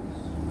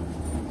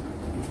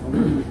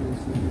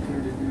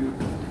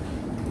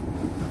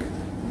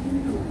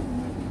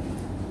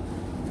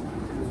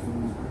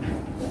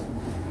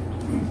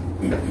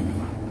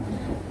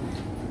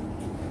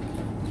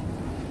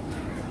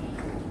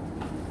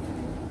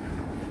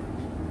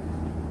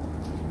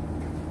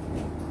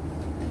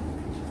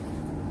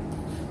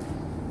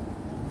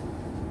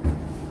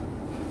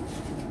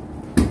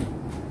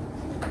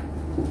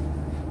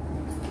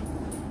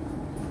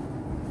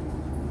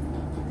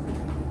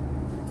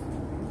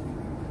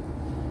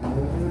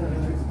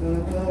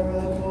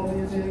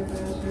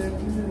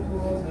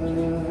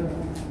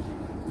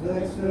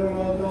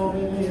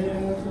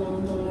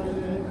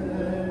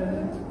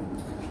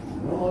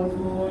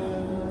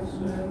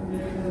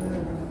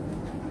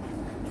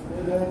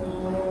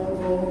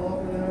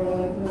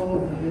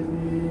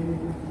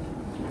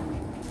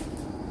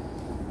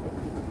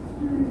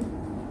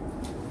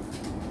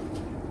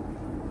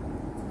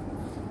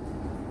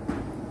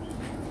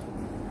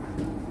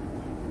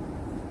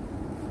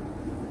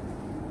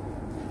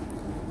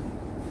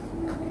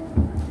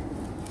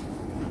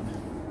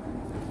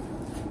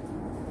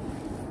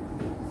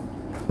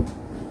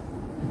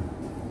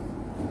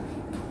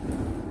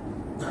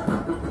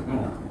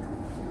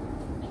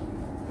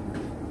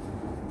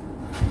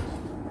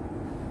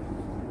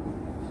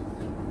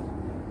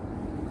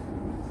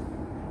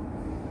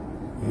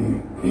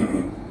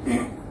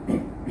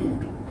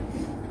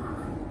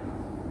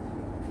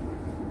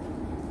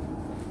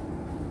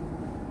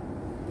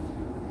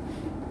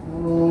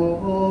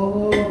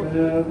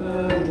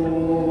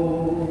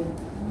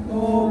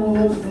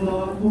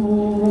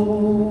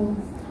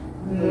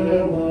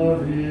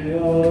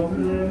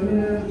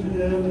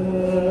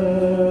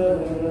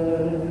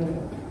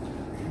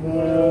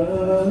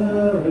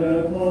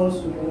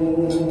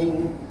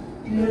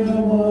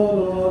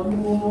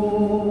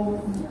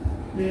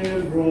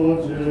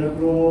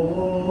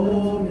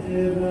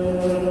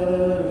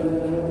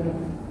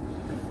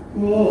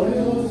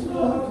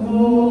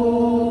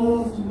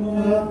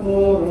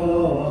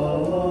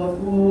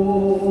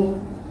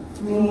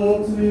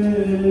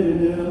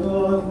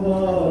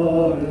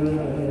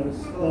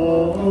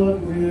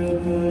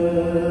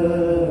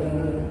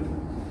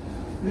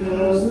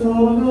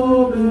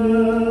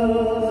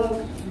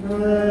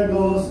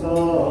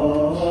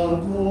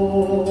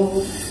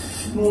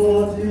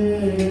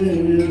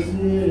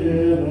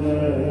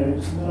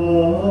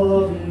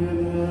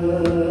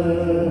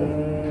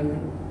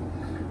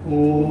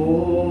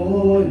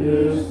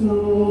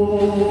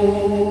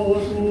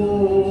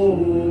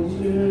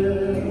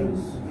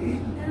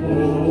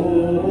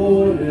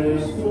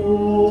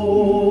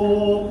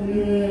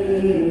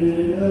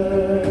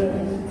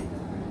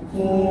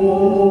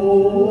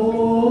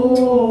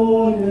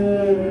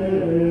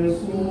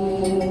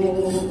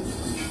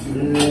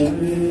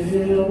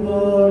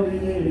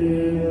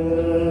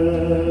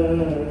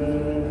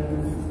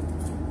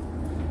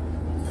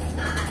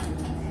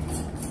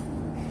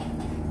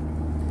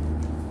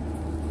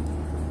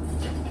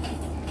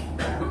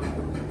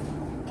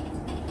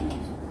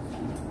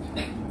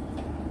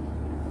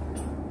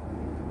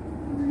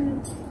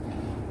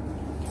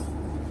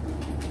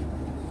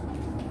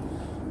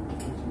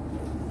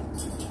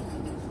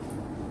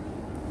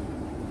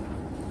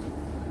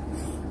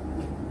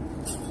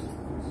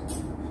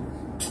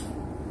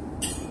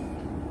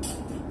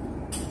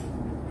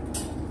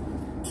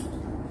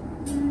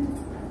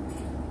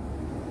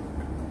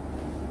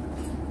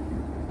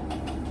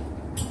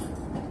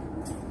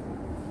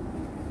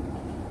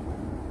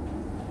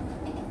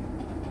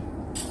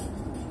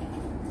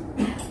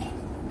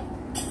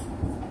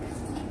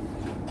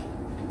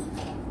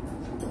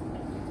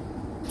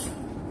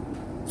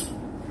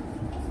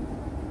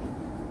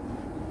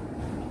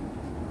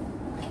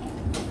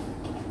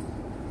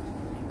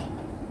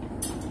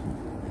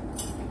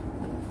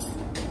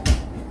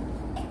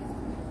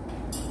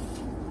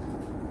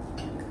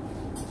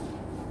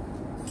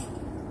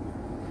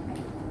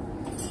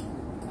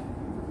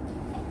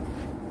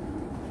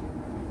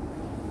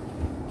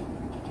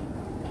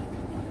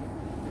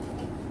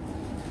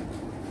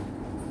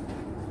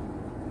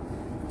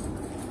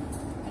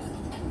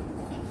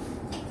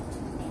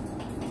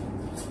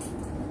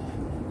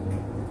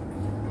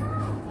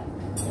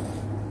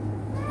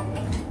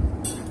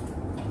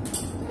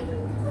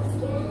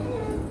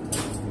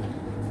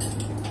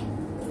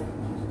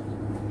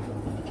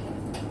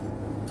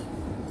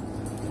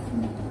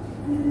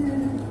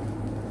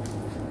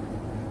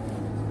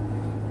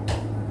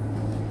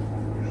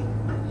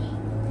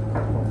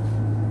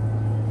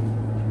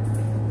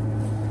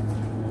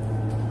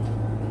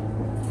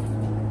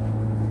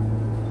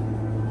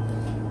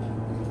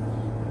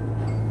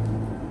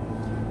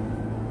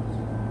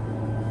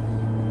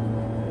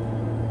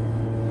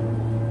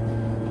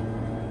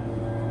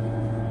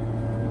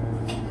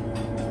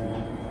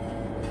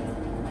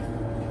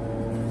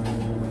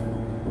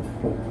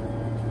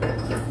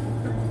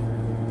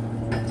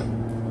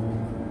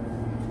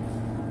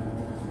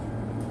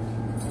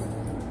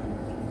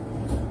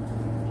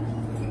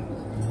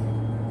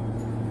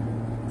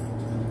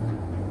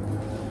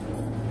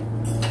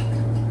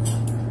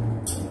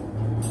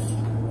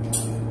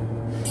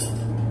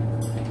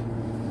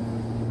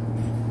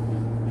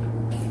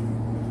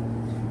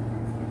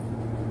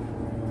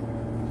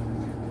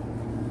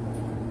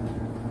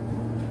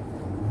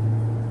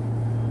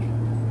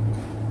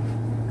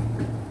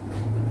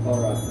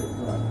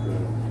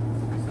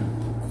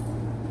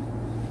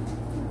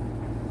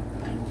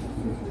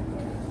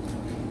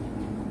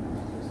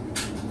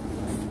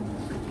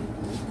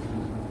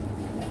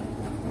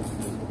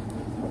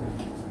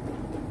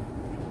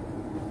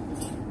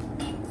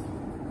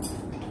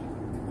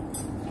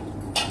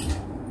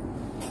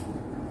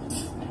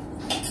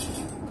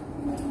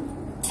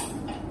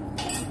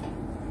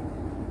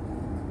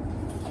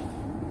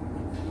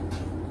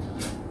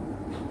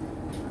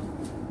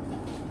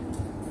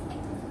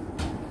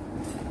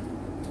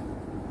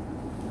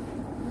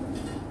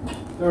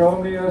 per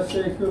omnia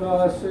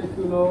saecula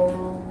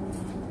saeculorum.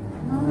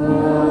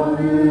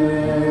 Amen.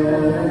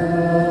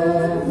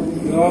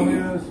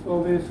 Dominus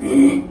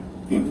vobiscum.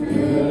 Et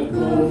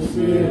cum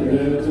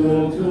spiritu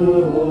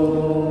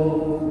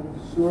tuo.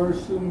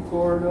 Sursum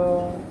corda.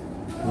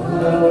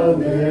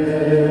 Amen.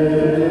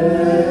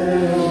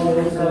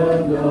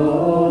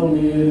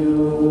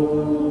 Dominum.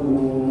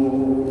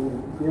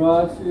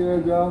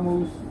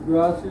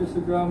 Gratias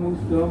agamus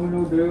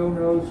Domino Deo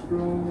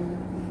nostrum.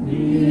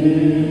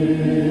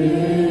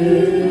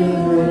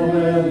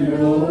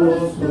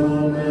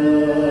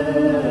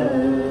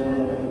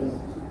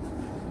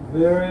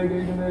 Vere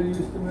dignum et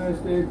justum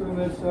est tecum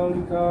et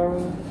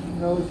salutarum,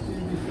 nos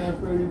tibi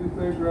sempre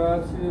divique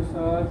gratias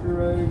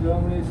agere,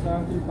 Domini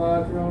Sancti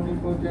Pater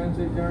Omnipotens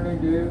Aeterni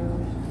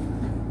Deus,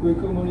 qui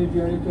cum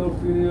unigenito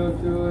Filio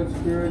Tuo et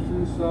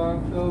Spiritus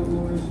Sancto,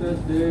 unus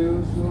est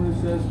Deus,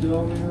 unus est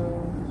Dominus,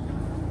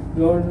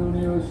 non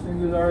unius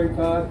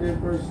singularitate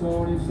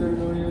personis et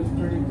unius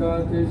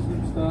trinitate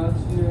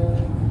substantia,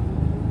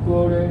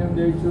 quod enim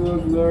de Tua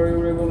gloria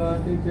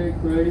revelante te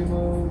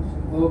credimus,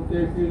 hoc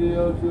de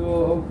Filio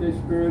Tuo, hoc de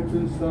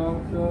Spiritus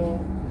Sancto,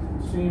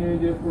 sine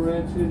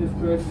differentia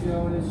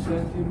discretionis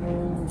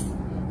sentimus,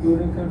 ut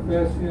in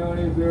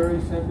confessione veri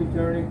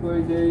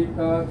sempiternique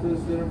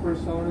Deitatis, et in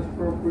personas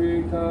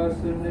proprietas,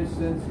 et in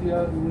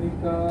essentia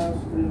unitas,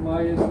 et in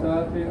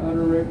majestate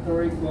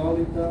adoratori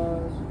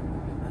qualitas,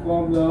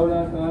 quam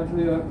laudant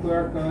angeli atque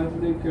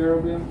arcangeli,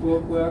 cherubim,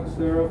 quoque ac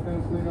seraphim,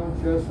 qui non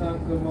cessant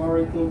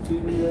clamare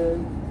quotidie,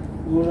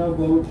 una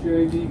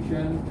voce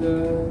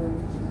dicentes.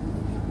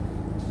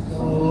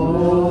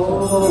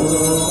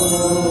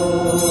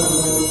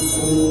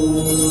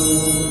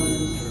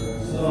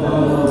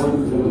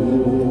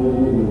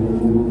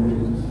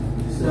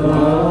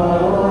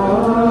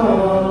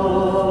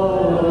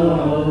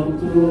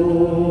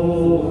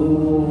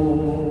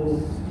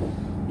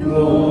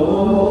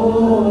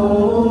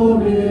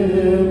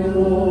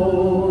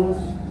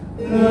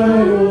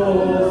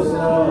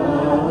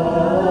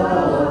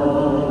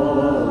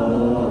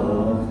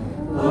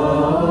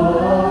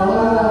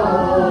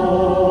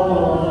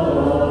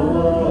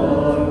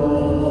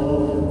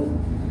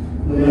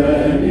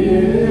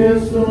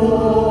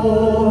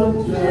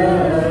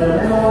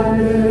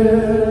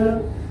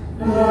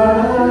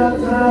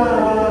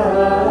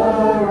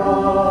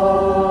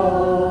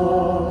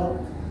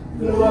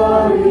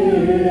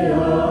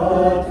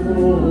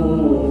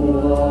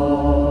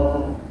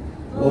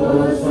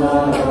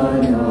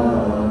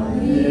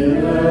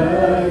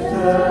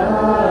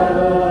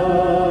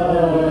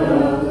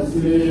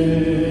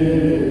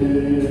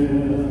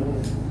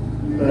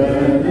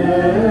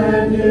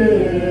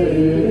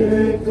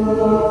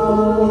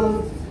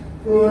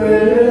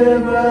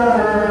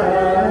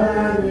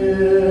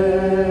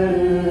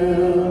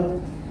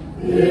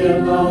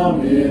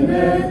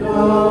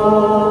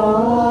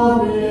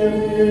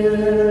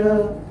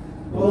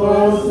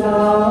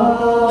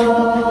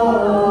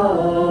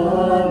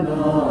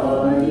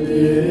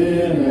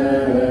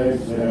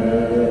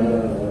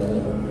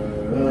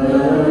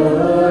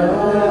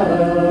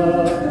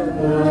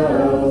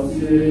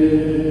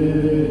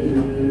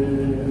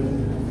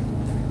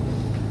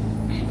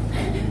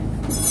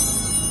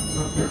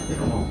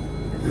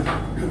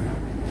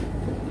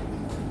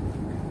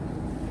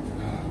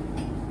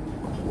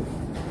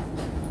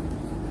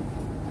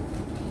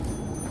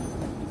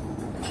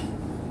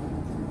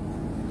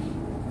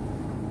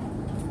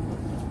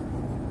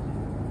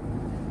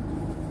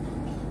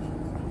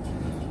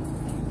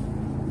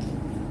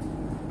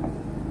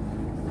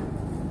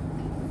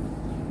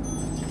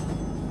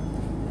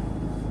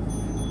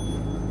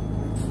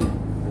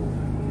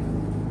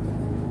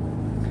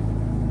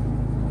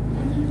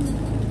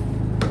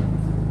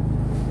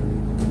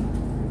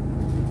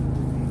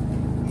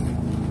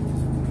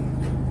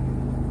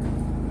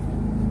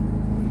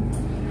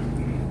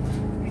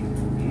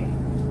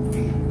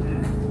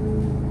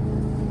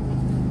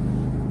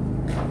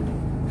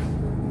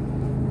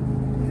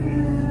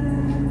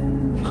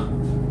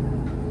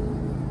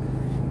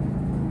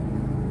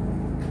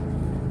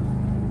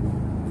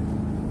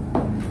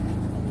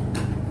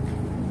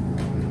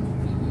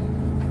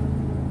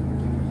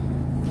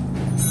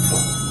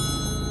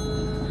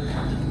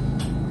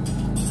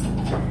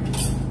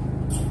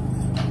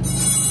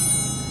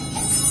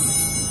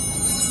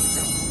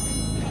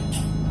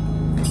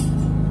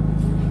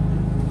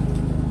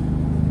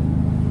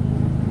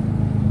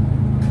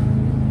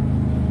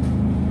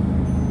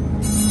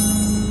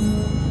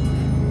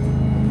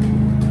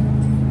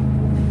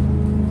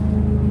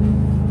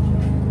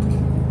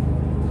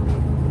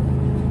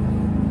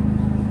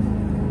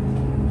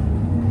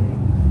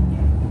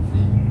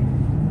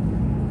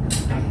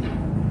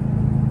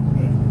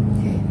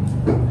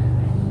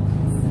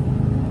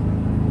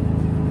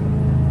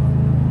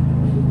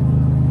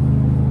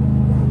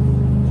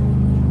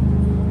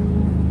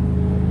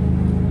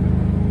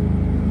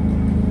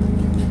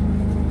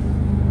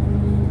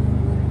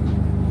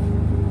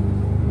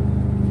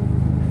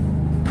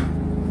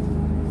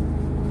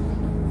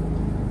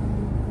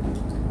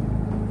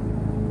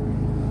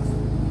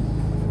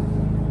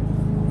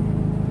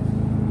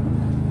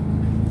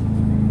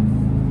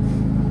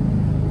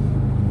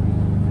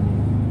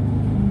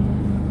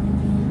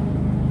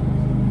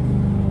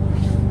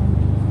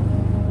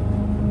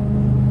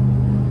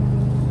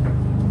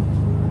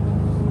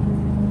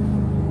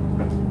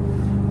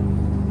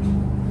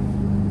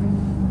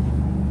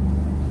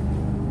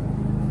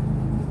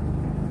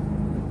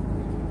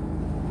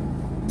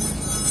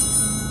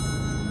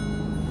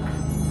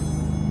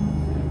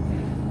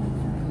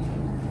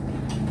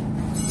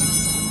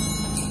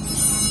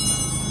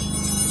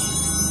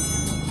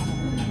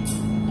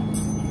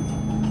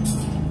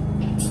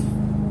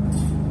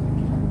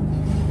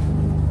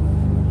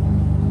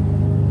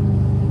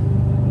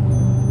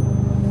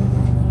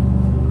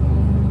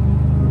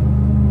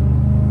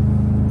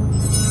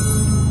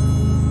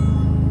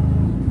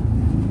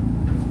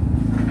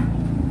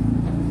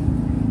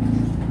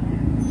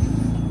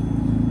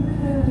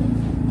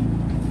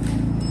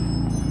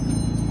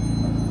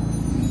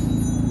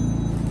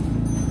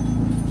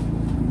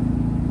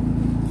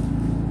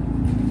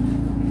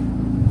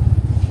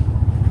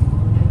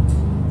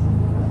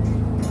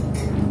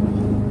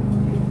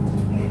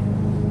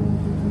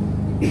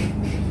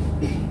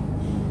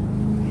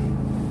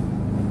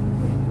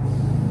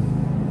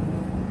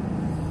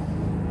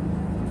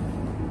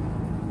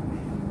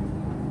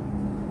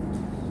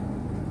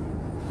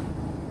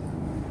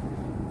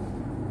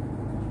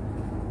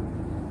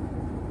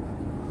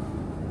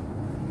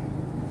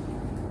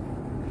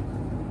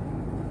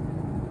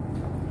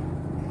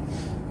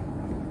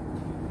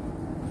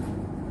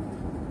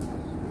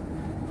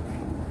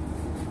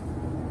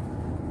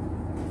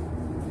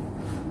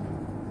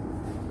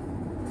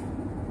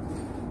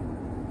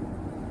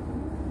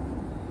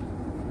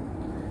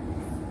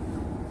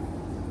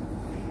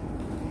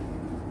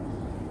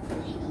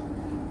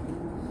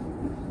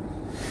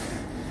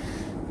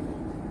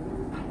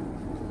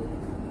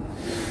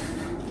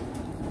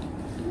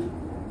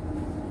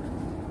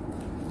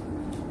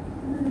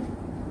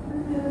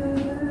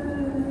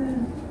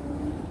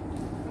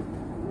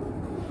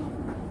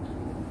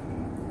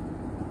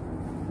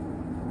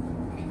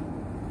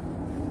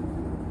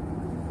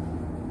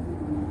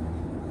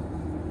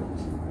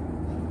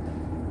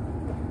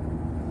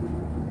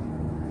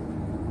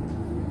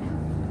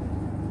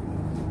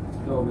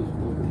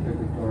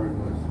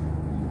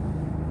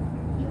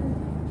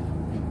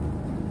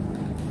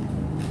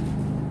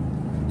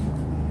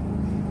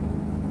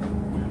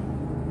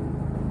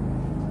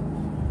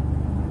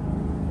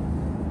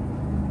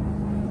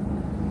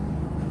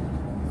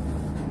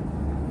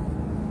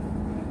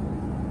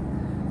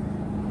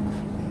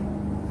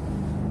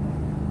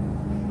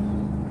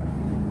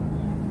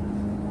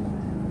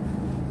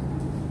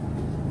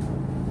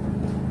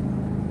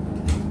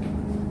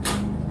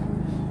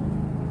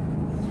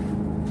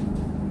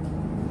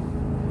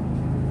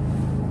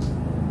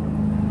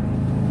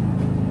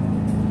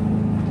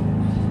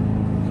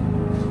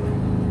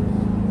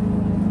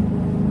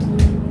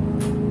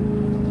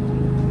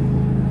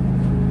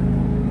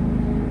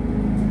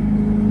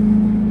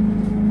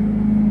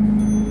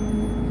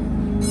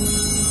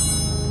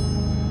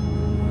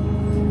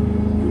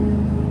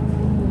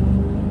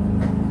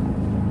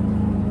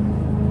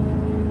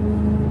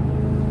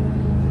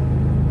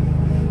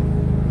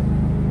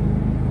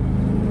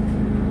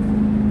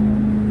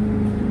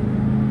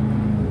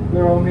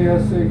 omnia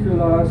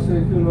saecula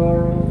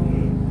saeculorum.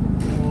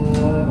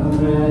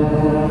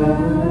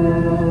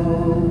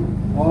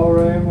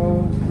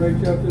 Oremus,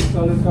 preceptus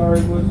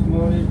salutaribus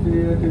moniti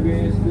et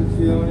divina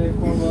institutione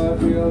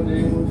formati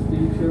audemus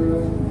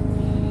dicere.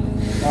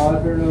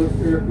 Pater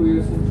noster qui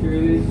es in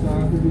caeli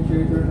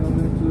sanctificetur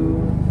nomen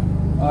tuum,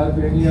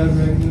 adveniat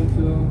regnum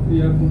tuum,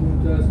 fiat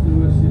voluntas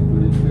tua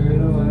sicut in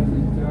caelo et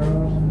in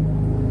terra.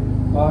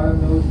 Panem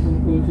nostrum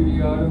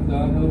quotidianum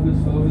da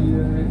nobis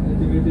hodie, et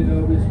dimitte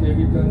nobis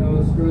debita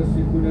nostra,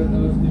 sicut et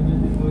nos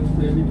dimittimus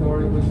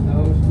debitoribus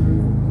nostri,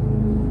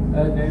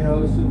 et ne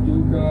nos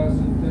inducas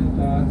in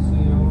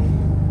tentationem,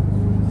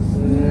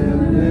 sed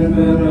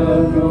libera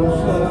nos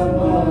a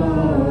malo.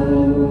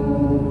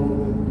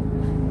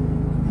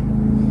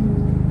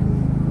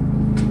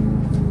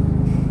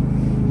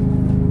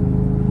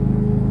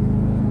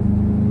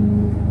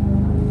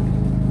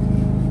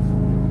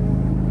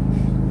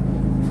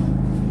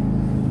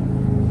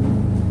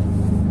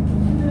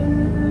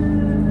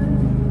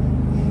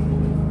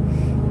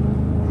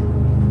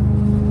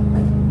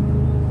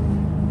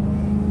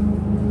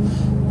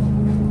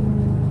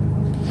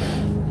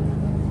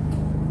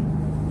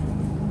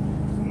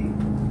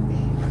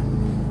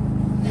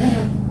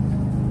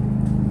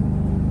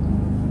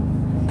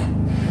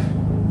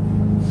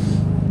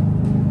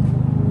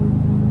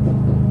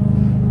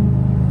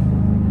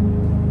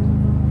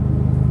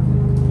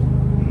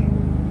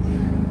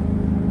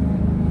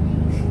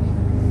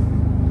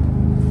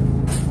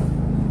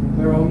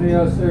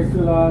 Omnia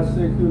saecula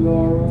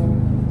saeculorum.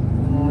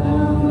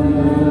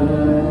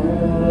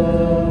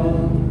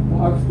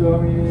 Pax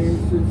Domini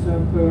sit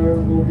semper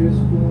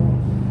vobiscum.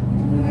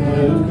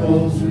 Et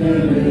cum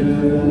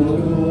spiritu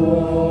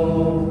tuo.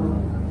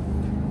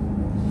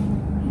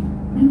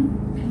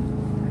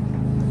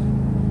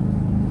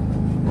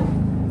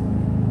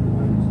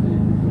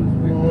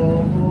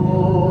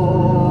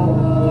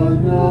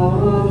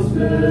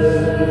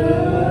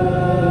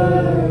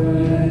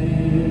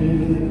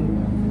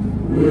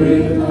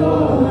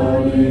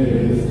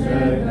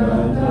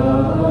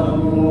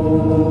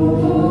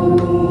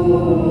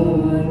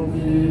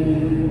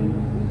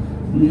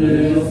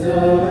 Yes,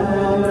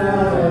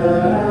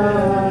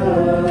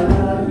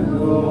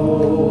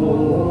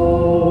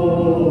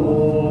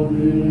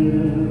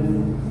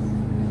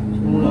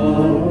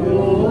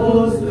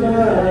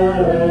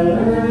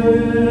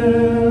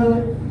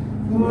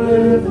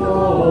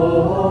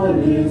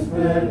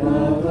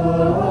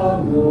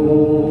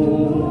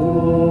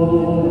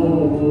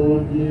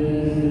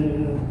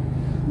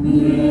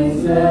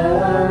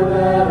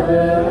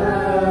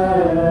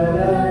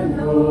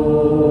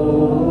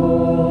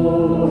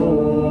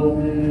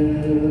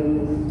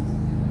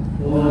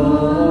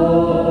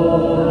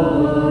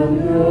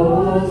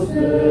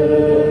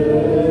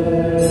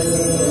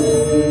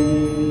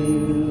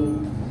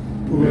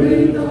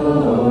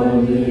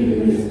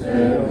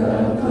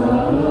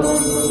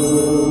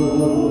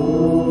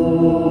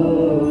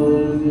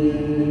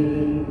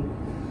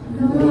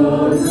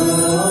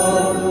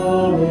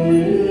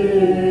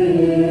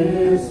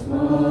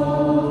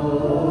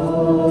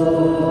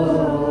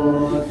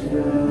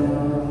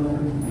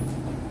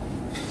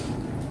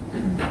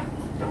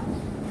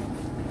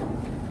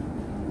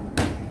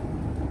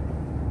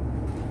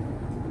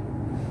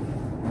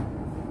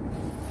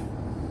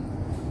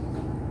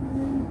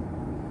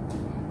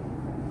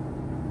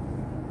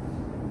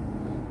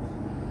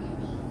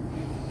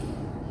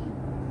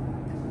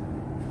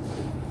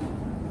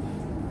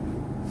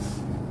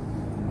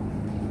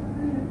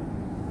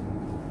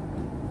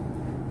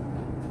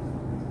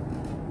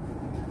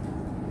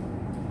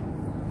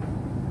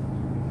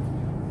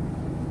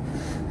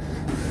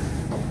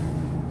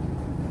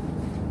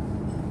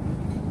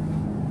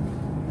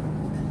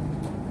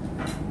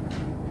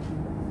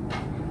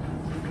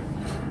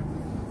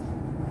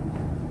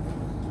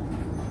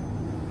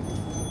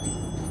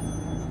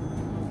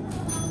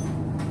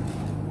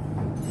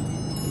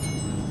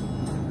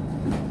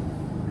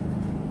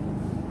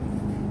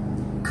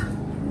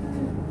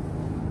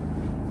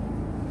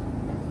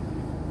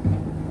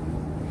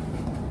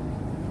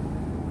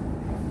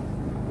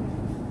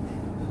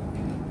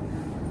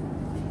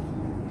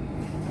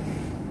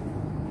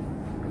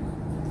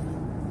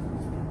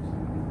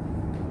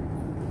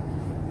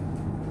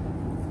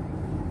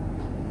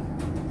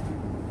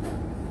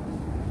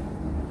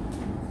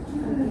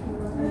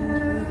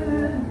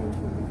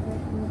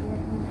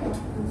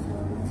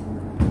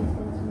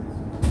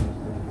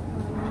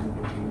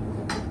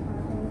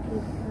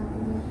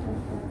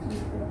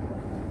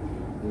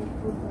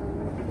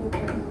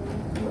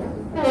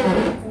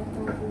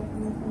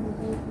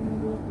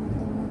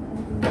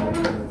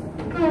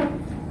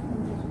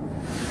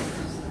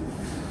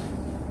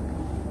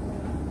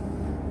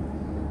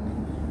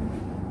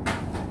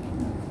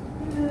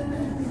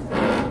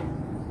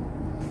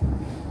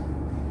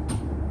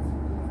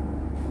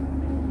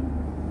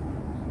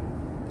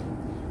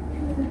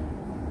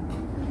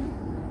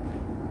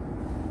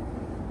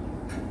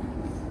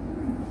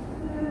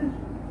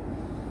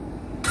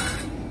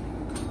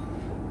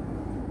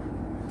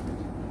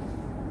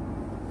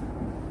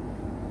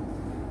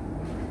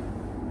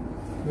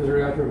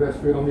 Miseriatur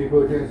vestri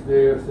omnipotens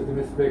Deus, et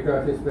mis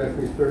peccatis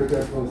vestri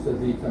spiritus nostra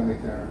vitam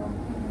aeternam.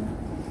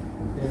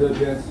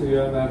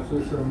 Indulgentiam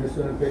absolutionem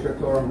missionem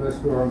peccatorum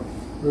vestrorum,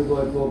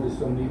 rubla et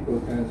vobis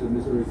omnipotens et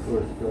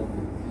misericors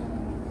Domini.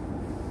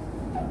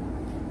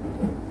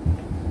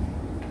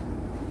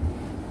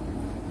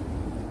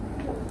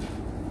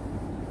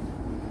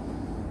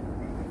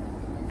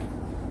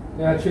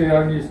 Ecce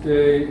agnus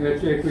Dei,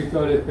 ecce qui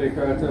tollit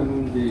peccata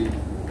mundi.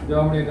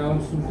 Domine non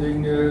sum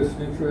dignius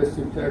interest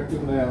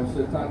subtectum meum,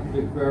 sed tantum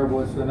dic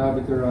verbis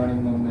venabiter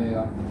animum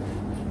mea.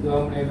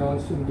 Domine non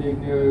sum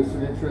dignius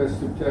interest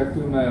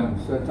subtectum meum,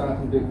 sed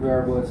tantum dic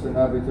verbis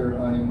venabiter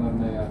animum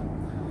mea.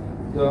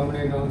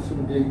 Domine non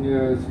sum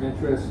dignius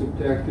interest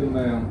subtectum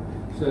meum,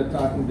 sed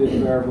tantum dic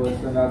verbis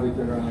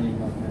venabiter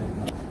animum mea.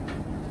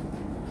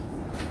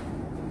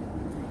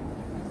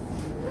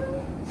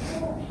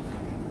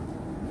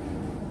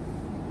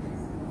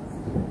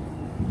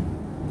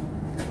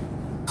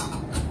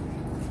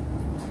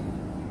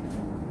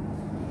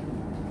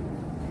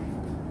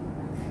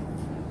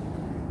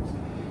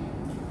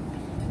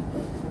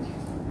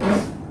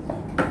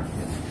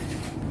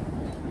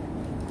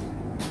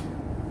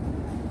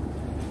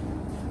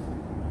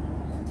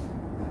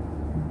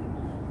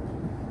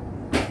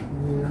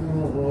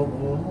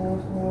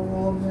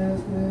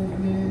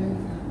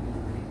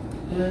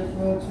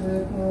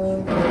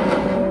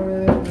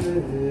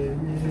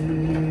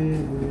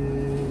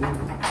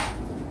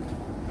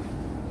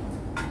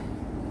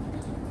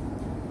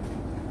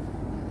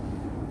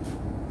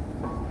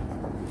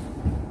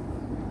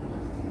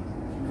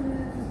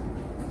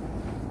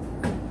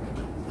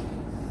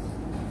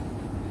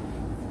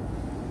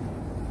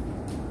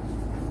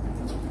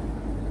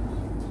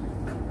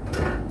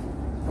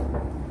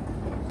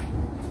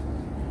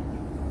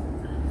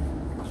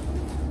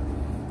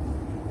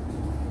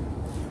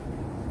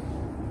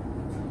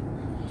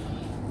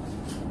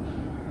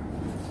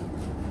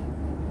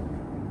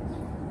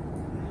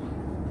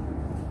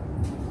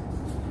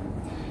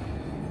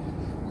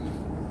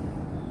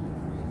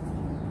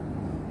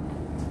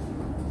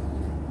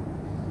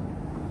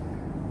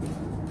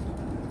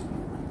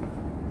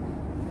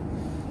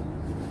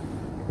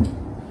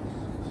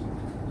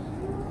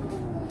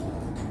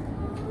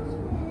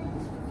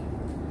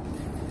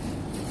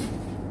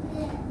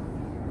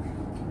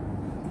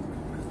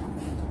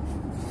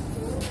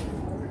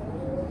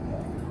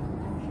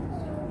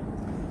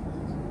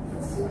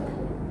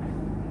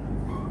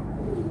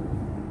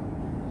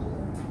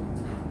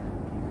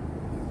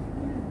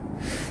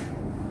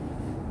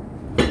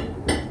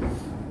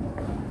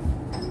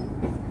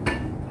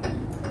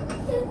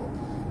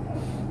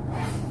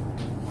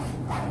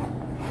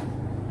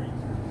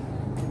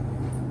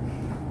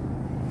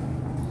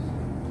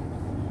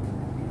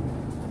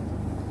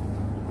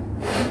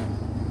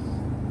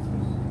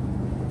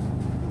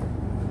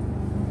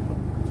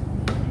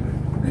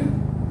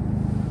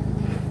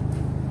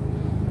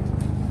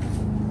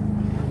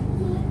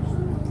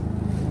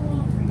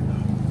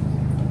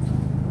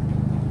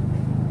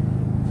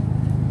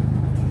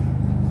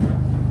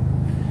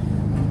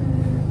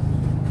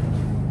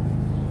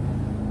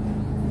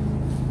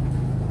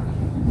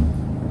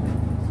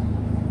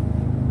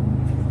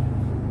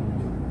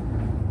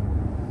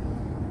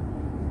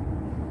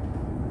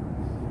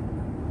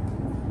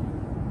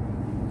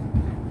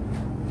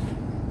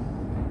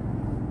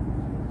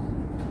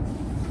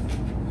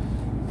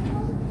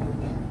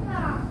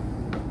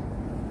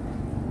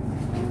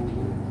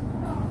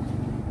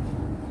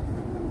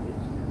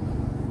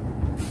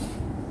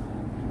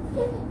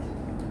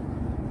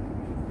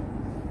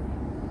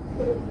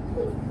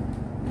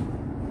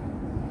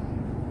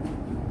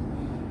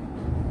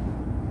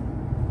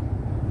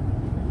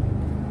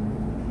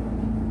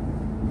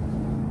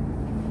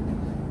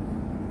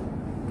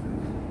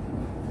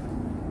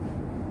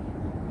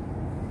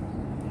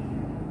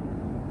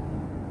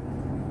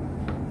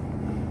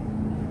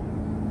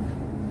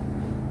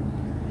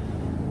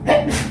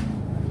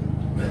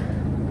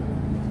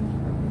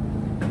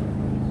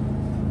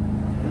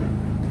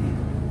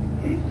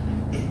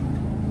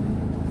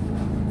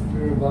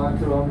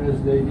 Banter omnes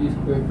Deis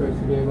que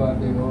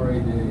precedevate ore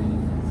Dei.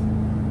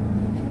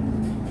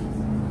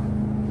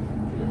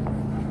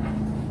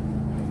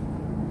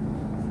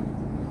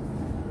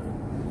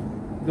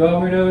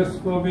 Dominus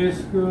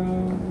vobiscum.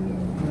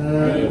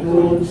 Et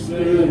cum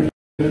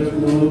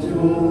spiritu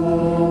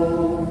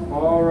tuo.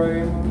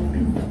 Oremus.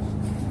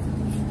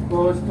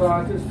 Quos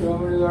status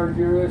Domini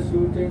largiris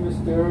ute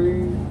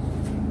mysteries,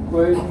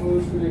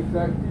 quaemus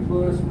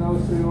defectibus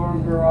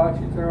nosiorum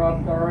veraciter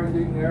optare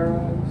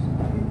digneras,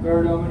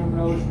 per Dominum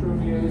nostrum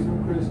Iesum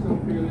Christum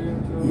Filium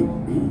Tuum,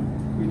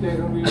 qui te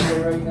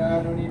domino regna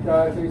in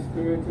unitate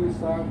Spiritus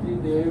Sancti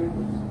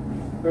Deus,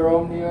 per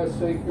omnia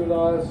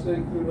saecula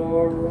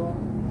saeculorum.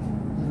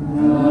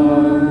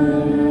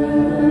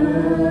 Amen.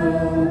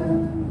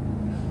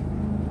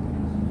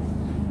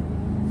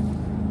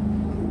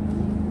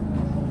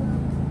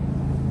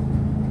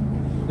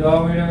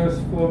 Dominus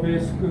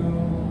vobiscum.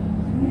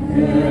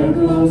 Et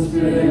cum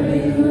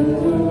spiritu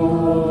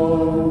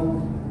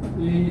tuo.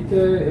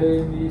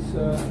 te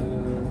misa.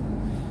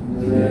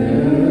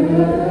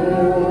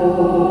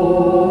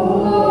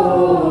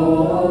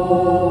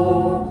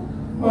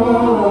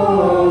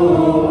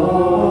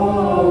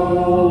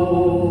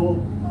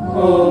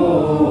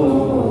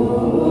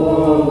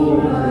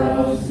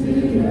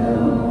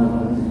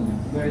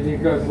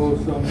 Benedicat vos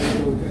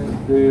omnipotens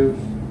Deus,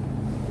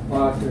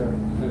 Pater,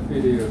 et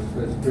Filius,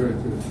 et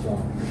Spiritus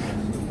Sanctus.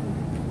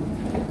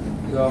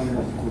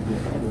 Dominus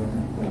Vobiscum.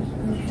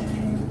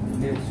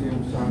 Nitium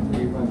Sancti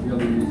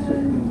Evangelii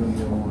secundum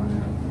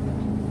Ioannem.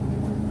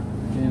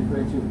 In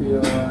principio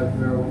ad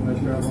verbum et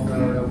verbum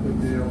erat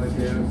Deo et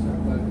Deus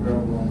et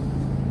verbum.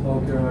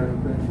 Hoc erat in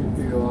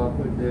principio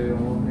apud Deo,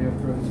 omnia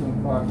persum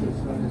factus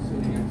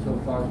unicini ipso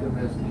factum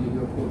est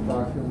nihil quod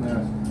factum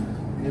est.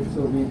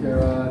 Ipso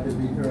vitera et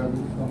vitera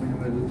lux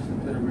hominum et lux in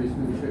tenebris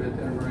luce et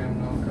tenebrarum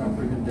non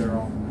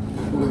comprehenderum.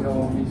 Cui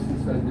hello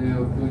misis ad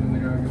Deo, cui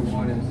numinare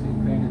Ioannem, si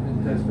painted in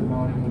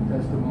testimonium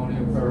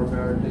per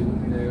verite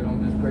lumine, et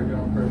omnes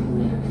crederam per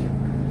lumine.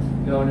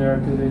 Non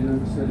erat de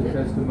lux et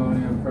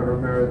testimonium per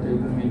verite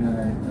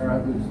lumine,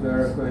 erat lux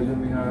verique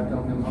illuminat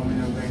omnium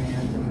hominum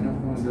venientem in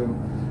mundum.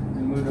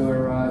 In mundo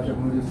erat, et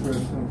mundus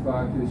versum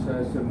factus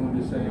est, et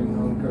mundus eum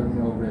non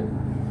cognovit.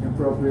 In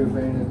propria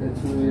venet et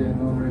sui in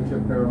non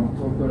receperum,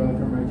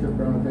 procuratum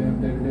receperum deum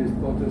Deus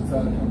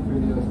potestatem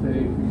filios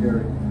Dei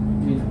fieri.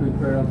 Each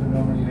prepared to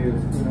nomine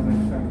Deus, qui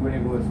nomen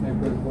sanguinibus,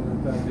 nequis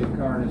voluntate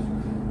carnis,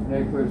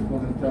 nequis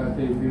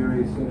voluntate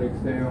viris, et ex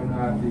Deo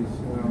natis,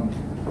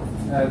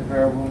 ad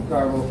verbum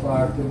carbo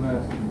factum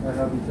est, et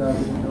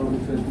habitatis in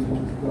nobis et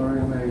dignus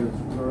gloriam eius,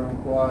 gloriam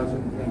quas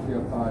in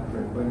gentia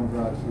Patre, plenum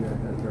gratia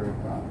et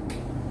veritatis.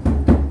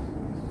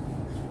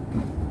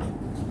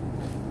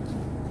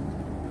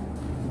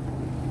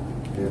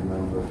 Hymn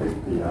number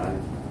 59.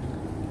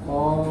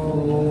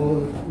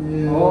 Almost,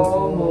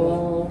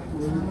 almost,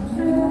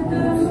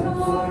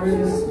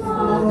 glorious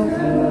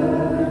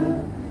mountain,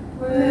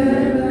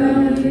 where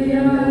the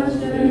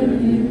ocean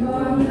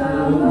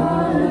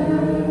contaminates,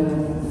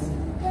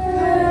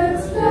 et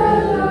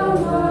stella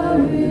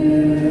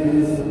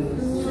maris,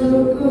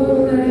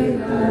 succurre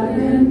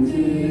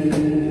cadenti,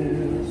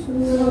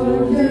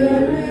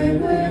 sorgere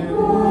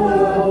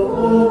cura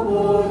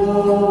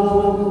popolo,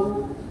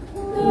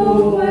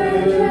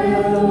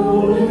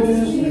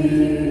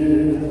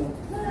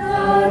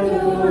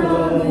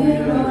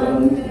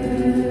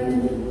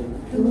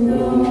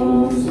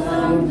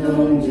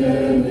 Sanctum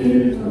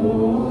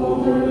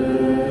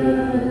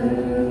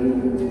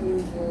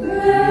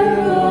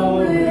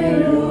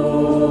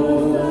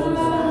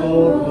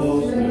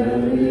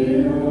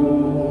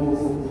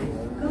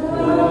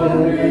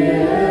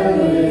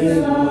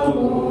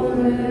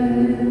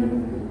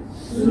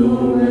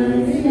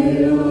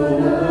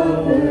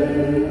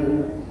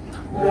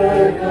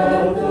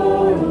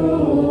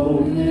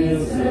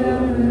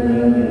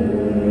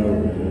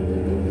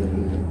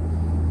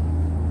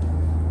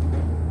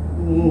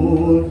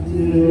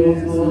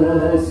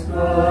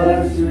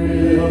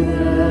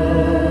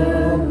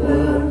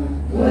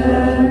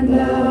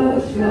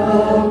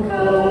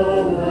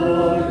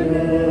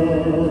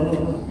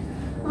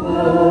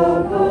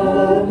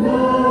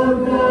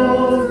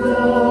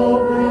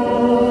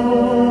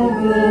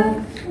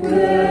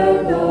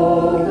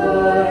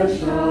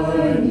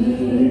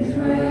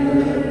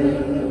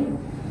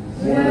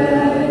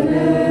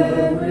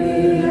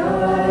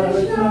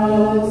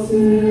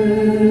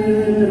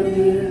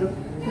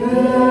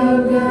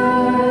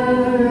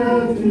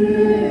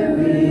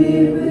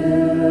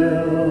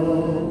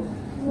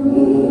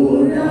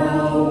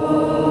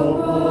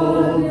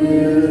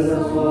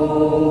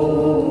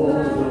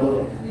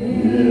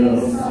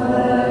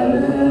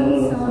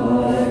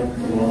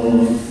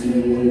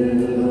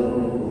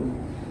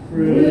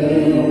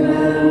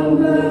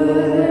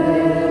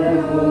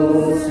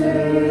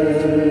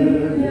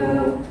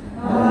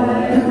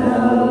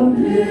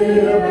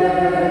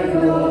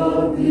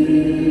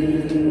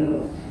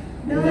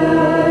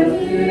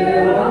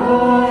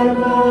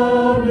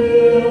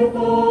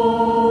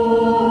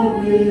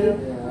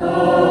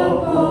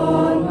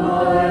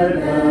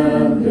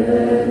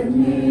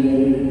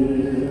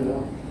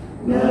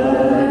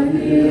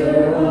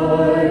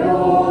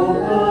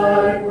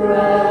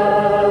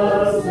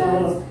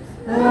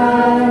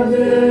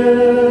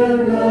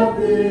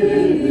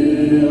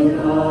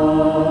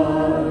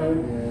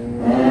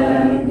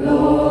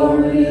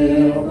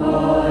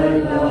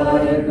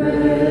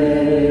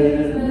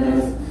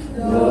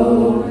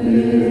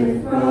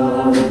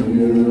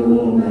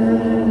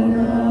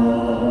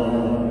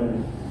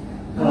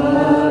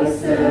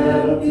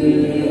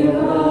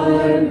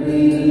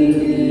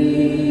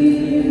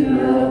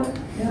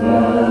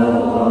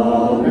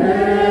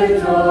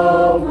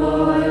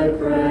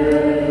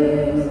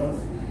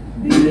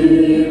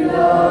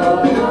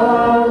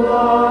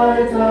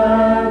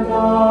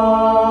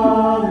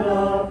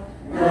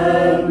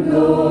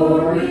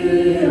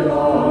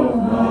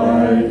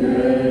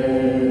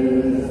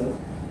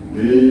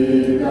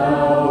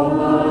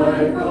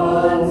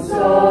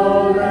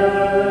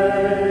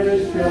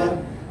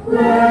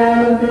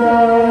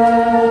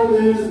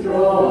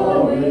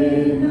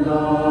drawing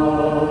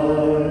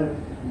nigh.